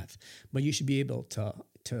right path, but you should be able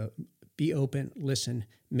to be open, listen,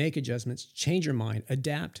 make adjustments, change your mind,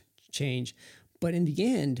 adapt, change. But in the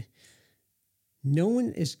end, no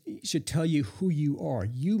one should tell you who you are.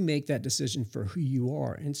 You make that decision for who you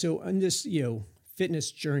are. And so on this,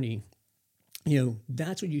 fitness journey,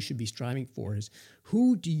 that's what you should be striving for, is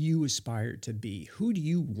who do you aspire to be? Who do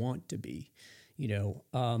you want to be?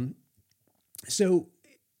 So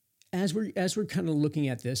as we're kind of looking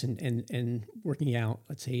at this and working out,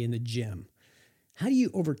 let's say in the gym, how do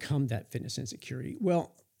you overcome that fitness insecurity?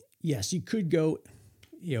 Well, yes, you could go,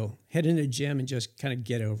 head into the gym and just kind of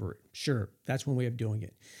get over it. Sure, that's one way of doing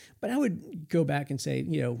it. But I would go back and say,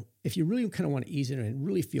 if you really kind of want to ease it and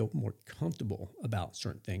really feel more comfortable about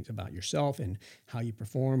certain things about yourself and how you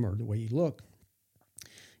perform or the way you look,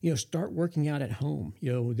 start working out at home.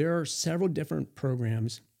 There are several different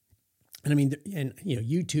programs. And I mean,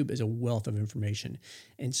 YouTube is a wealth of information,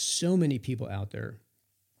 and so many people out there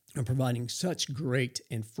are providing such great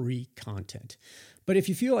and free content. But if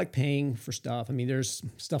you feel like paying for stuff, I mean, there's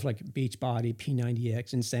stuff like Beachbody,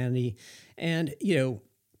 P90X, Insanity, and,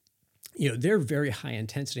 they're very high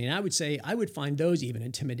intensity. And I would say I would find those even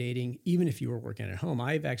intimidating, even if you were working at home.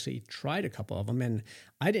 I've actually tried a couple of them, and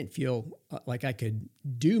I didn't feel like I could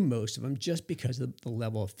do most of them just because of the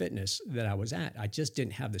level of fitness that I was at. I just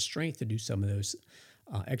didn't have the strength to do some of those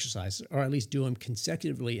exercises, or at least do them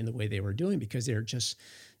consecutively in the way they were doing, because they're just,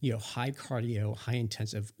 high cardio, high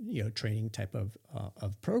intensive, training type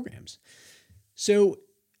of programs. So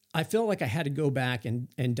I felt like I had to go back and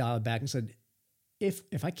dial it back and said,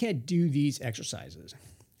 if I can't do these exercises,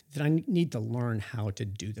 then I need to learn how to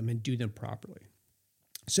do them and do them properly.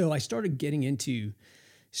 So I started getting into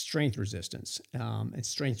strength resistance and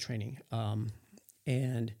strength training,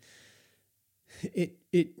 and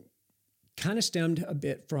it kind of stemmed a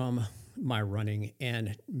bit from my running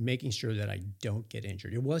and making sure that I don't get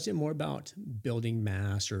injured. It wasn't more about building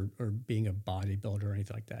mass or being a bodybuilder or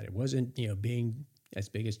anything like that. It wasn't, being as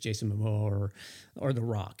big as Jason Momoa or The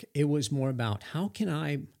Rock. It was more about, how can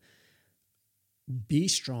I be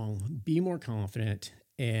strong, be more confident,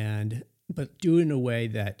 but do it in a way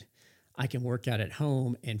that I can work out at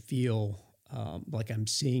home and feel like I'm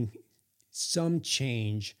seeing some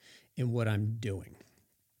change in what I'm doing.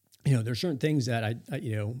 There's certain things that I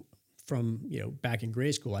from back in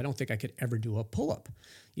grade school, I don't think I could ever do a pull-up,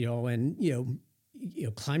 and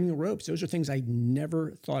climbing the ropes. Those are things I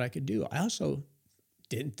never thought I could do. I also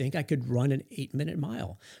didn't think I could run an 8-minute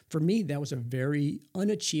mile. For me, that was a very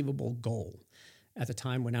unachievable goal at the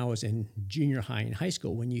time when I was in junior high and high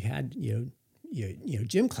school, when you had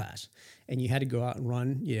gym class and you had to go out and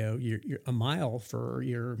run your a mile for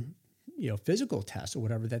your physical test or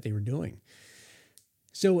whatever that they were doing.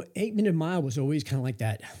 So 8-minute mile was always kind of like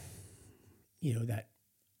that, that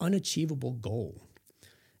unachievable goal.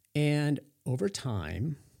 And over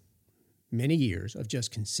time, many years of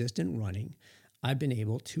just consistent running, I've been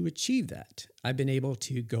able to achieve that. I've been able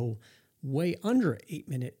to go way under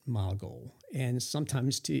 8-minute mile goal. And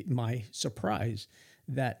sometimes, to my surprise,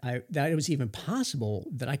 that it was even possible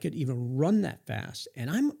that I could even run that fast. And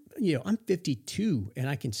I'm 52, and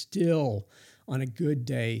I can still, on a good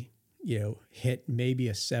day, hit maybe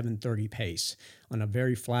a 7:30 pace. On a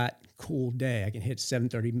very flat, cool day, I can hit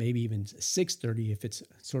 7:30, maybe even 6:30 if it's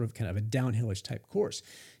sort of kind of a downhillish type course.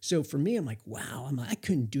 So for me, I'm like, wow, I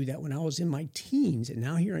couldn't do that when I was in my teens, and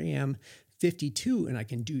now here I am, 52, and I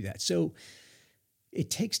can do that. So it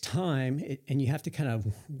takes time, and you have to kind of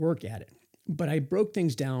work at it. But I broke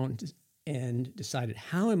things down and decided,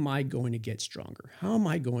 how am I going to get stronger? How am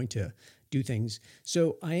I going to do things?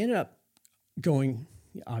 So I ended up going,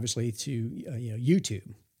 obviously, to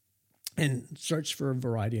YouTube and search for a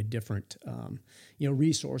variety of different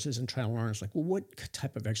resources and try to learn. It's like, well, what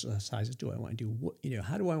type of exercises do I want to do? What,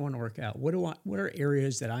 how do I want to work out? What are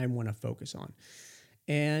areas that I want to focus on?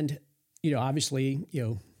 And obviously,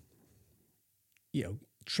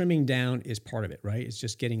 trimming down is part of it, right? It's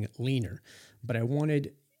just getting leaner. But I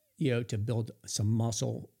wanted to build some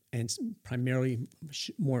muscle and primarily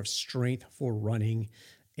more strength for running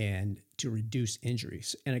and to reduce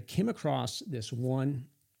injuries. And I came across this one,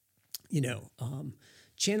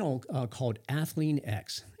 channel called Athlean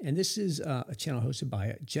X. And this is a channel hosted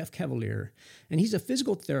by Jeff Cavalier. And he's a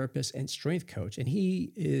physical therapist and strength coach. And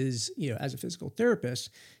he is, as a physical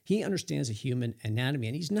therapist, he understands the human anatomy.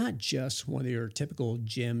 And he's not just one of your typical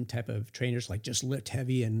gym type of trainers, like just lift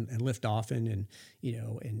heavy and lift often and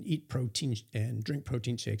eat protein and drink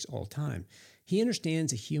protein shakes all the time. He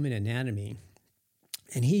understands the human anatomy.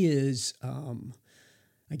 And he is,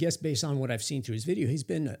 I guess based on what I've seen through his video, he's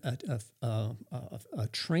been a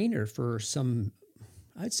trainer for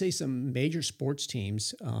I'd say some major sports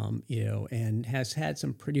teams, and has had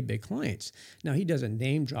some pretty big clients. Now, he doesn't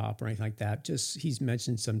name drop or anything like that. Just he's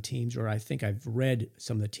mentioned some teams, or I think I've read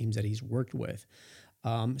some of the teams that he's worked with.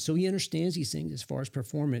 So he understands these things as far as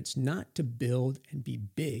performance, not to build and be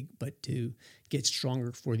big, but to get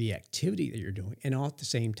stronger for the activity that you're doing. And all at the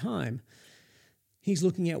same time, he's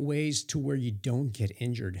looking at ways to where you don't get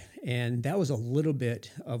injured. And that was a little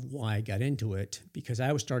bit of why I got into it, because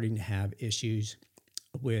I was starting to have issues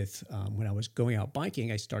with, when I was going out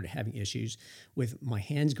biking, I started having issues with my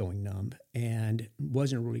hands going numb and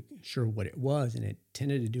wasn't really sure what it was. And it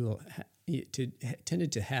tended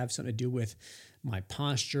to have something to do with my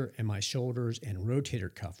posture and my shoulders and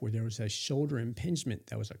rotator cuff, where there was a shoulder impingement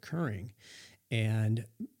that was occurring. And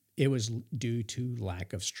it was due to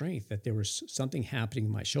lack of strength, that there was something happening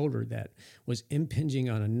in my shoulder that was impinging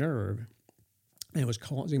on a nerve, and it was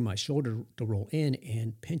causing my shoulder to roll in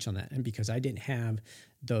and pinch on that. And because I didn't have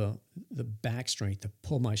the back strength to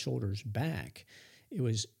pull my shoulders back, it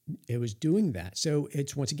was doing that. So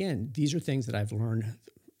it's, once again, these are things that I've learned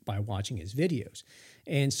by watching his videos.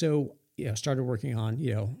 And so, started working on,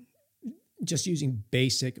 just using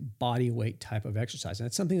basic body weight type of exercise. And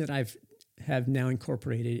that's something that have now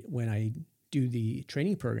incorporated when I do the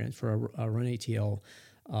training programs for a Run ATL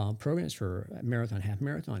programs for marathon, half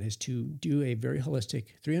marathon, is to do a very holistic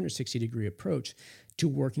 360-degree approach to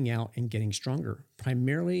working out and getting stronger,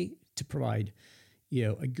 primarily to provide,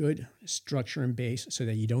 a good structure and base so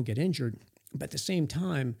that you don't get injured, but at the same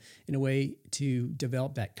time, in a way to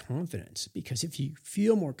develop that confidence. Because if you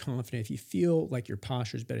feel more confident, if you feel like your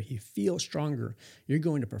posture is better, if you feel stronger, you're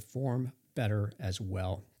going to perform better as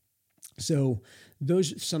well. So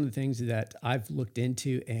those are some of the things that I've looked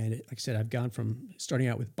into. And like I said, I've gone from starting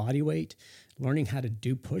out with body weight, learning how to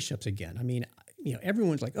do push-ups again. I mean,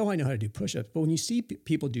 everyone's like, oh, I know how to do push-ups. But when you see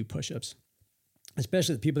people do push-ups,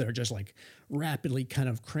 especially the people that are just like rapidly kind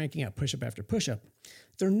of cranking out push-up after push-up,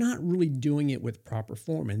 they're not really doing it with proper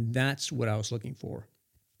form. And that's what I was looking for.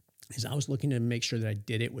 Is I was looking to make sure that I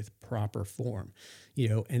did it with proper form,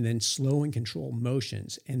 and then slow and controlled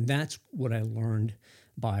motions. And that's what I learned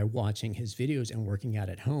by watching his videos and working out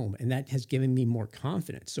at home. And that has given me more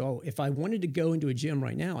confidence. So if I wanted to go into a gym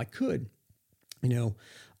right now, I could,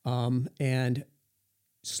 and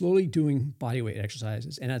slowly doing bodyweight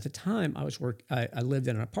exercises. And at the time I lived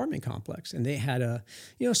in an apartment complex, and they had a,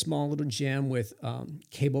 small little gym with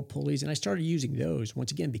cable pulleys. And I started using those,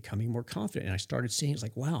 once again, becoming more confident. And I started seeing, it's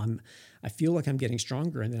like, wow, I feel like I'm getting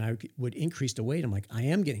stronger. And then I would increase the weight. I'm like, I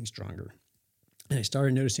am getting stronger. And I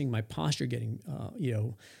started noticing my posture getting,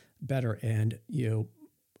 better. And,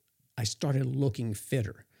 I started looking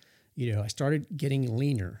fitter. I started getting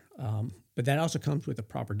leaner. But that also comes with a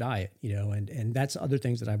proper diet, and that's other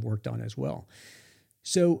things that I've worked on as well.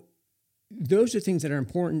 So those are things that are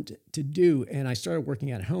important to do. And I started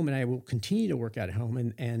working out at home, and I will continue to work out at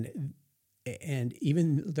home. And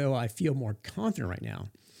even though I feel more confident right now,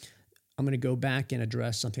 I'm going to go back and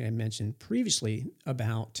address something I mentioned previously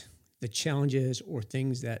about the challenges or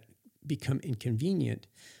things that become inconvenient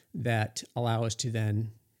that allow us to then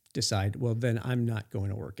decide, well, then I'm not going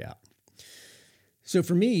to work out. So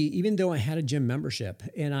for me, even though I had a gym membership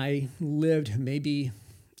and I lived maybe,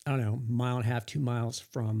 mile and a half, 2 miles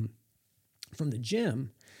from the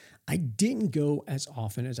gym, I didn't go as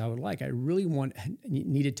often as I would like. I really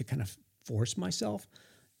needed to kind of force myself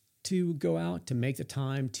to go out, to make the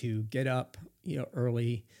time, to get up,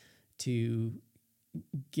 early, to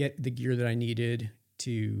get the gear that I needed,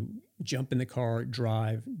 to jump in the car,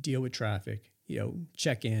 drive, deal with traffic,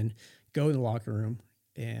 check in, go in the locker room,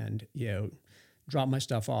 and, drop my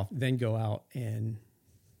stuff off, then go out and,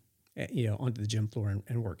 onto the gym floor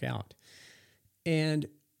and work out. And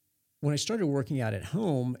when I started working out at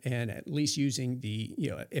home, and at least using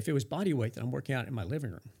if it was body weight, then I'm working out in my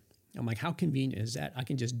living room. I'm like, how convenient is that? I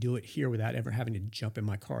can just do it here without ever having to jump in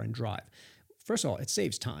my car and drive. First of all, it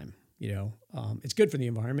saves time. It's good for the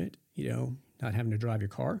environment, not having to drive your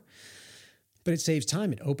car, but it saves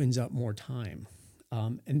time. It opens up more time.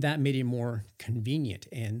 And that made it more convenient.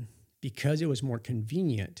 And because it was more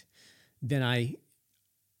convenient, then I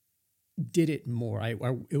did it more. I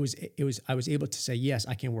was able to say, yes,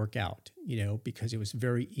 I can work out, because it was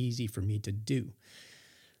very easy for me to do.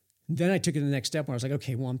 Then I took it to the next step where I was like,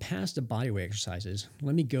 okay, well, I'm past the bodyweight exercises.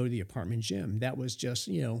 Let me go to the apartment gym. That was just,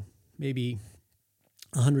 maybe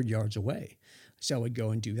 100 yards away. So I would go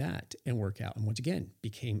and do that and work out. And once again,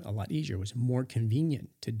 became a lot easier. It was more convenient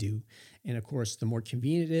to do. And of course, the more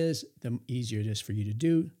convenient it is, the easier it is for you to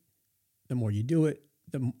do. The more you do it,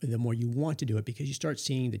 the more you want to do it, because you start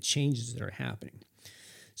seeing the changes that are happening.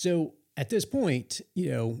 So at this point,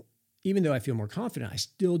 even though I feel more confident, I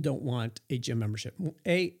still don't want a gym membership.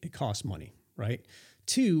 A, it costs money, right?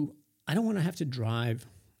 Two, I don't want to have to drive,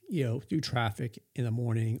 through traffic in the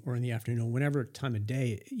morning or in the afternoon, whenever time of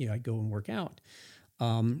day, I go and work out.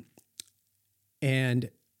 And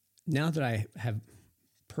now that I have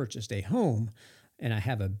purchased a home and I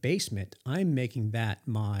have a basement, I'm making that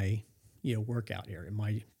my, workout area,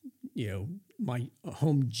 my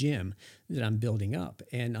home gym that I'm building up,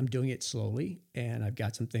 and I'm doing it slowly. And I've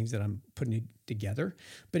got some things that I'm putting together,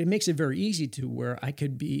 but it makes it very easy to where I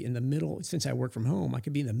could be in the middle. Since I work from home, I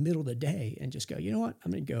could be in the middle of the day and just go, you know what,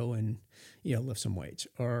 I'm going to go and, lift some weights,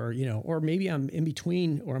 or, or maybe I'm in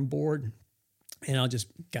between or I'm bored and I'll just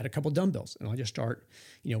got a couple dumbbells and I'll just start,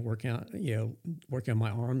 working out, working on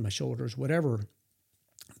my arm, my shoulders, whatever,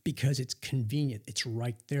 because it's convenient. It's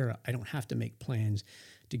right there. I don't have to make plans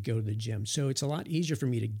to go to the gym. So it's a lot easier for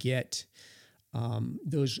me to get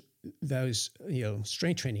those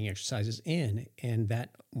strength training exercises in, and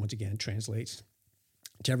that once again translates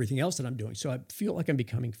to everything else that I'm doing. So I feel like I'm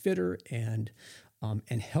becoming fitter and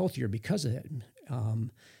healthier because of it,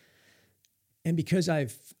 and because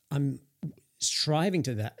I'm striving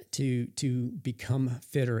to become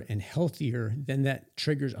fitter and healthier. Then that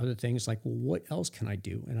triggers other things like, well, what else can I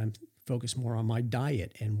do? And I'm focused more on my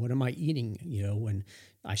diet and what am I eating, when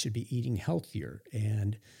I should be eating healthier,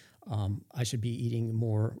 and I should be eating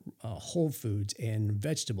more whole foods and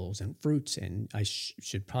vegetables and fruits, and I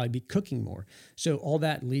should probably be cooking more. So all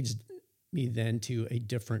that leads me then to a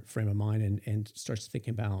different frame of mind, and starts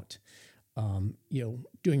thinking about,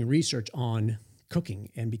 doing research on cooking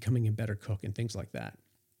and becoming a better cook and things like that.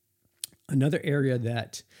 Another area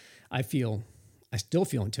that I still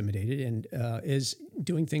feel intimidated and is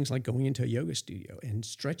doing things like going into a yoga studio and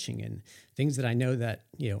stretching and things that I know that,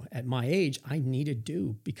 at my age, I need to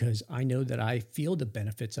do, because I know that I feel the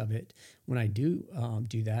benefits of it when I do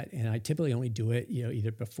that. And I typically only do it,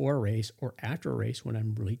 either before a race or after a race when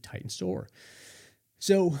I'm really tight and sore.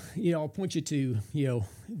 So, I'll point you to,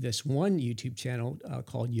 this one YouTube channel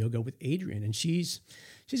called Yoga with Adriene, and she's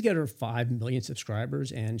got her 5 million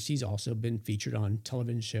subscribers, and she's also been featured on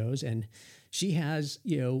television shows, and she has,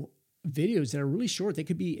 videos that are really short. They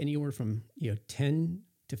could be anywhere from, 10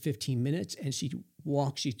 to 15 minutes, and she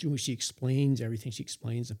walks you through, she explains everything. She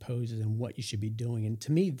explains the poses and what you should be doing. And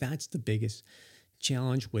to me, that's the biggest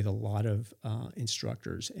challenge with a lot of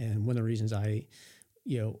instructors. And one of the reasons I,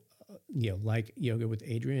 like Yoga with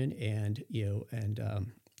Adriene and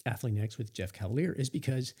Athletics with Jeff Cavalier is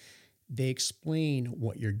because they explain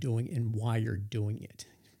what you're doing and why you're doing it.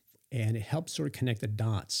 And it helps sort of connect the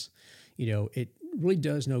dots. It really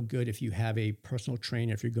does no good if you have a personal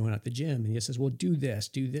trainer, if you're going out the gym and he says, well, do this.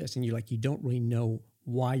 And you don't really know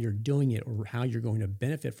why you're doing it or how you're going to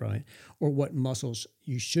benefit from it or what muscles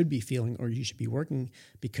you should be feeling or you should be working,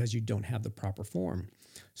 because you don't have the proper form.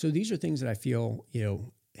 So these are things that I feel,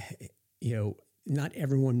 not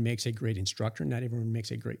everyone makes a great instructor. Not everyone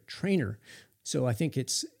makes a great trainer. So I think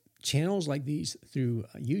it's channels like these through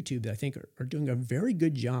YouTube that I think are doing a very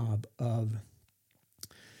good job of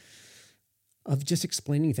just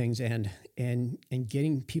explaining things and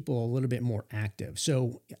getting people a little bit more active.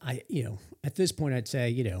 So at this point, I'd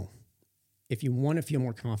say, if you want to feel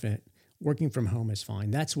more confident, working from home is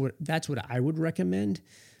fine. That's what I would recommend.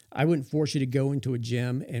 I wouldn't force you to go into a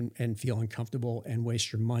gym and feel uncomfortable and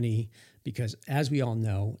waste your money, because as we all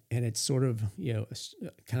know, and it's sort of,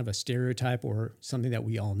 kind of a stereotype or something that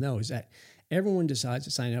we all know, is that everyone decides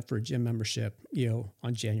to sign up for a gym membership,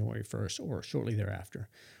 on January 1st or shortly thereafter.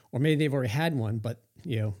 Or maybe they've already had one, but,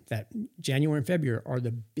 that January and February are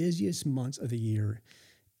the busiest months of the year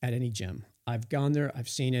at any gym. I've gone there. I've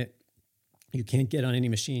seen it. You can't get on any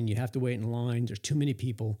machine. You have to wait in line. There's too many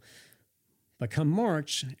people. But come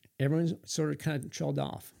March, everyone's sort of kind of trailed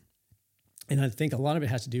off. And I think a lot of it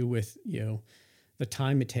has to do with, the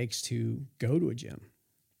time it takes to go to a gym.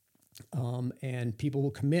 And people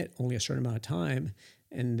will commit only a certain amount of time,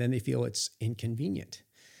 and then they feel it's inconvenient.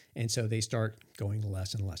 And so they start going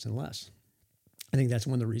less and less and less. I think that's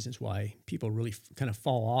one of the reasons why people really kind of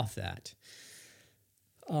fall off that.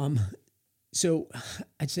 So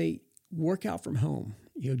I'd say work out from home.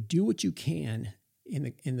 Do what you can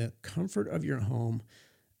in the comfort of your home,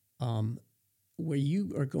 where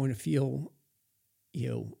you are going to feel,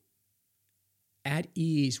 at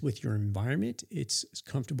ease with your environment. It's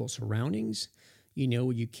comfortable surroundings. You know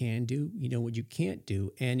what you can do. You know what you can't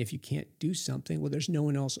do. And if you can't do something, well, there's no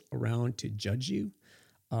one else around to judge you.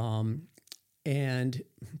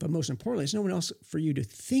 But most importantly, there's no one else for you to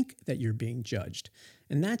think that you're being judged.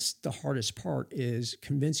 And that's the hardest part, is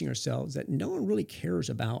convincing ourselves that no one really cares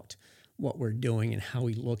about what we're doing and how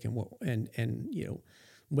we look and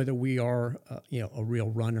whether we are a real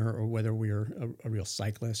runner or whether we're a real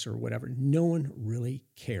cyclist or whatever. No one really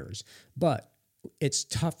cares. But it's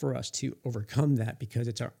tough for us to overcome that because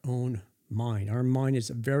it's our own mind. Our mind is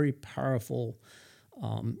a very powerful,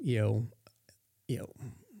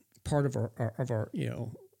 part of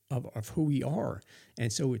of who we are,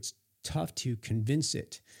 and so it's tough to convince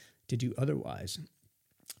it to do otherwise.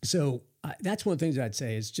 So that's one of the things I'd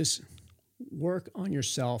say is just work on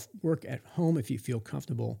yourself. Work at home if you feel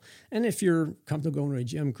comfortable, and if you're comfortable going to a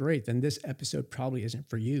gym, great. Then this episode probably isn't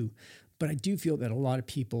for you. But I do feel that a lot of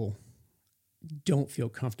people don't feel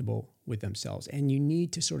comfortable with themselves, and you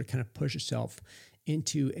need to sort of kind of push yourself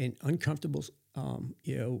into an uncomfortable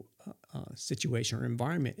situation or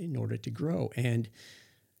environment in order to grow.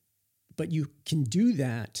 But you can do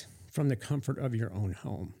that from the comfort of your own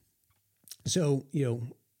home. So,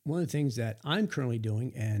 one of the things that I'm currently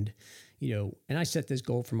doing, and I set this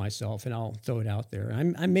goal for myself, and I'll throw it out there.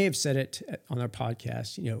 I may have said it on our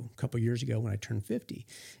podcast, a couple of years ago when I turned 50,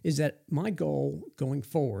 is that my goal going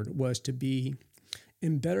forward was to be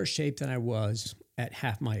in better shape than I was at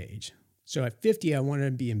half my age. So at 50, I wanted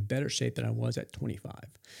to be in better shape than I was at 25.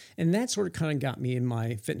 And that sort of kind of got me in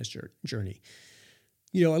my fitness journey,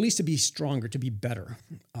 at least to be stronger, to be better.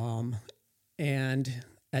 And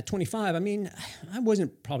at 25, I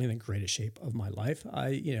wasn't probably in the greatest shape of my life.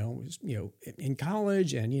 I, was, in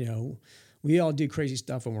college, and, we all do crazy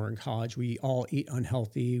stuff when we're in college. We all eat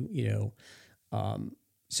unhealthy,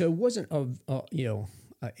 so it wasn't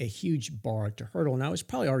a huge bar to hurdle. And I was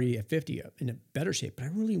probably already at 50 in a better shape, but I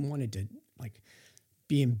really wanted to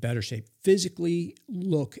be in better shape, physically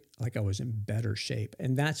look like I was in better shape.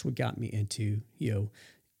 And that's what got me into,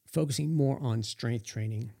 focusing more on strength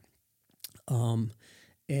training.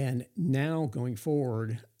 And now going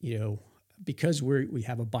forward, because we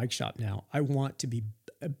have a bike shop now, I want to be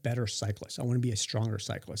a better cyclist. I want to be a stronger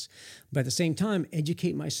cyclist, but at the same time,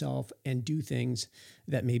 educate myself and do things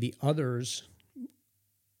that maybe others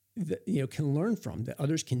that, can learn from, that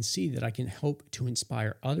others can see, that I can help to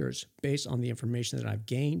inspire others based on the information that I've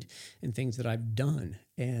gained and things that I've done.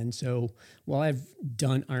 And so while I've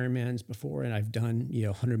done Ironmans before and I've done,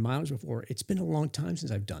 100 miles before, it's been a long time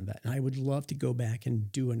since I've done that. And I would love to go back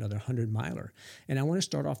and do another 100 miler. And I want to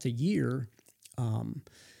start off the year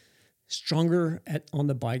stronger on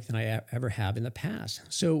the bike than I ever have in the past.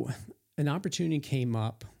 So an opportunity came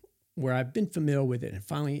up where I've been familiar with it. And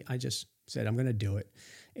finally, I just said, I'm going to do it.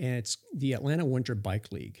 And it's the Atlanta Winter Bike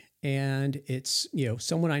League. And it's,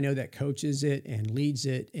 someone I know that coaches it and leads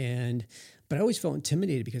it. But I always felt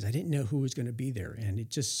intimidated because I didn't know who was going to be there. And it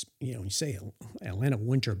just, you say Atlanta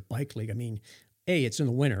Winter Bike League. It's in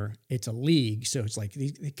the winter, it's a league. So it's like,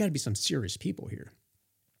 there's got to be some serious people here.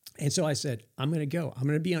 And so I said, I'm going to go. I'm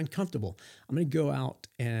going to be uncomfortable. I'm going to go out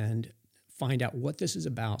and find out what this is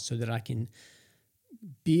about so that I can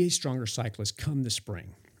be a stronger cyclist come the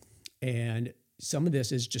spring. And some of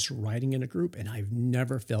this is just riding in a group, and I've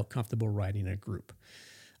never felt comfortable riding in a group.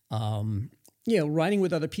 Riding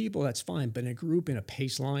with other people, that's fine, but in a group, in a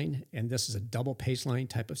pace line, and this is a double pace line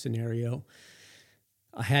type of scenario,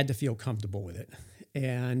 I had to feel comfortable with it.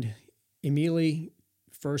 And immediately,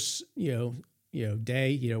 first, day,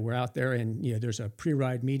 we're out there and, there's a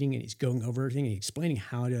pre-ride meeting and he's going over everything and explaining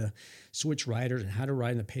how to switch riders and how to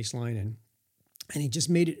ride in the pace line. And he just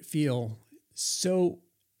made it feel so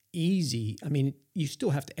easy. You still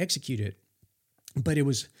have to execute it, but it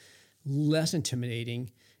was less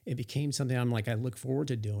intimidating. It became something I look forward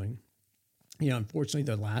to doing. Unfortunately,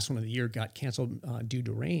 the last one of the year got canceled due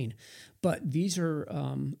to rain. But these are,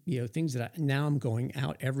 things that now I'm going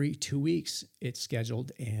out every 2 weeks. It's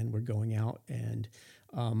scheduled, and we're going out and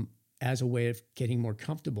as a way of getting more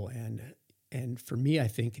comfortable. And for me, I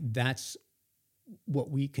think that's what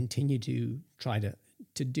we continue to try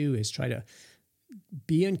to do is try to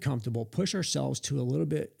be uncomfortable, push ourselves to a little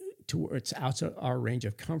bit to where it's outside our range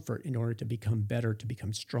of comfort in order to become better, to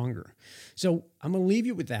become stronger. So I'm going to leave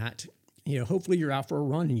you with that. Hopefully you're out for a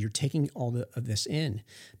run and you're taking all of this in,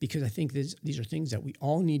 because I think these are things that we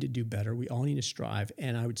all need to do better. We all need to strive.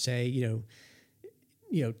 And I would say,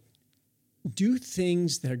 do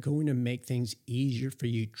things that are going to make things easier for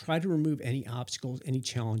you. Try to remove any obstacles, any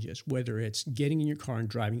challenges, whether it's getting in your car and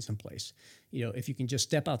driving someplace. If you can just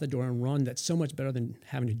step out the door and run, that's so much better than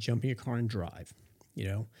having to jump in your car and drive.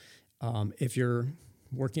 If you're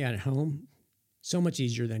working out at home, so much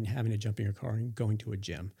easier than having to jump in your car and going to a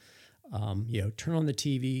gym. Turn on the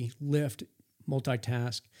TV, lift,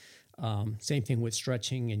 multitask. Same thing with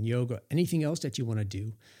stretching and yoga, anything else that you want to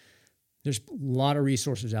do. There's a lot of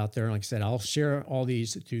resources out there. Like I said, I'll share all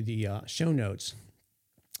these through the show notes,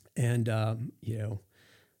 and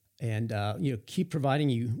keep providing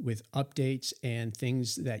you with updates and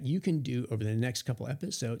things that you can do over the next couple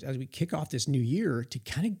episodes as we kick off this new year to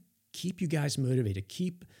kind of keep you guys motivated,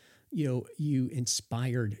 keep you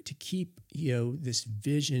inspired, to keep this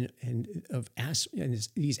vision and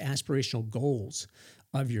these aspirational goals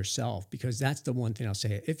of yourself. Because that's the one thing I'll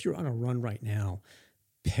say: if you're on a run right now,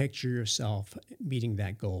 picture yourself meeting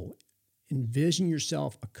that goal. Envision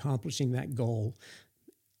yourself accomplishing that goal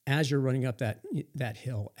as you're running up that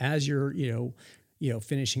hill, as you're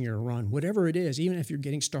finishing your run, whatever it is. Even if you're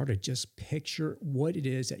getting started, just picture what it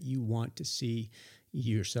is that you want to see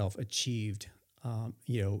yourself achieved.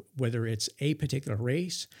 Whether it's a particular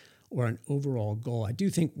race or an overall goal. I do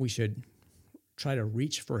think we should try to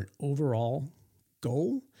reach for an overall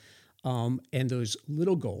goal. And those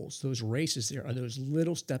little goals, those races, there are those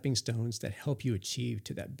little stepping stones that help you achieve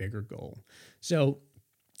to that bigger goal. So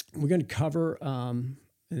we're going to cover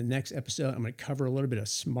in the next episode, I'm going to cover a little bit of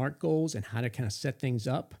SMART goals and how to kind of set things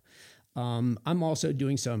up. I'm also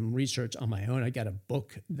doing some research on my own. I got a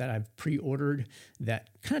book that I've pre-ordered that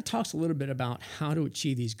kind of talks a little bit about how to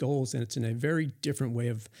achieve these goals. And it's in a very different way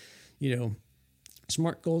of,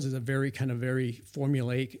 SMART goals is a very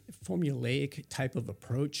formulaic type of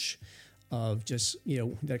approach of just,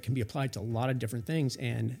 that can be applied to a lot of different things.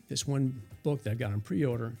 And this one book that I got on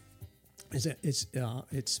pre-order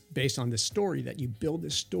it's based on this story, that you build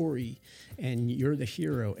this story and you're the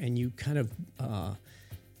hero, and you kind of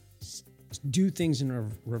do things in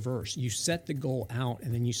reverse. You set the goal out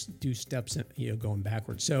and then you do steps, going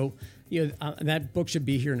backwards. So, that book should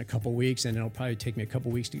be here in a couple weeks, and it'll probably take me a couple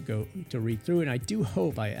weeks to read through it. And I do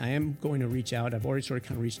hope I am going to reach out. I've already sort of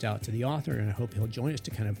kind of reached out to the author, and I hope he'll join us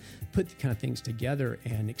to kind of put the kind of things together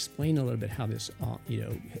and explain a little bit how this,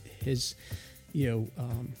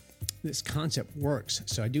 this concept works.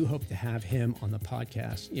 So I do hope to have him on the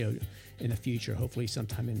podcast, in the future, hopefully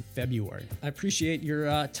sometime in February. I appreciate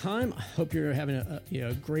your time. I hope you're having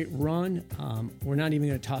a great run. We're not even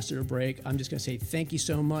going to toss it a break. I'm just going to say thank you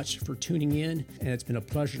so much for tuning in, and it's been a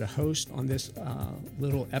pleasure to host on this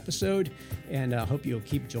little episode, and I hope you'll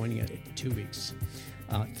keep joining us in 2 weeks.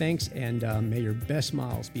 Thanks, and may your best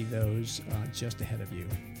miles be those just ahead of you.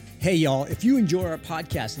 Hey, y'all, if you enjoy our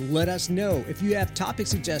podcast, let us know. If you have topic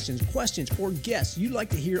suggestions, questions, or guests you'd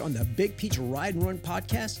like to hear on the Big Peach Ride and Run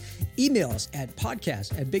podcast, email us at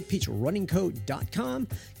podcast@bigpeachrunningco.com.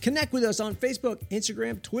 Connect with us on Facebook,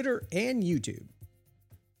 Instagram, Twitter, and YouTube.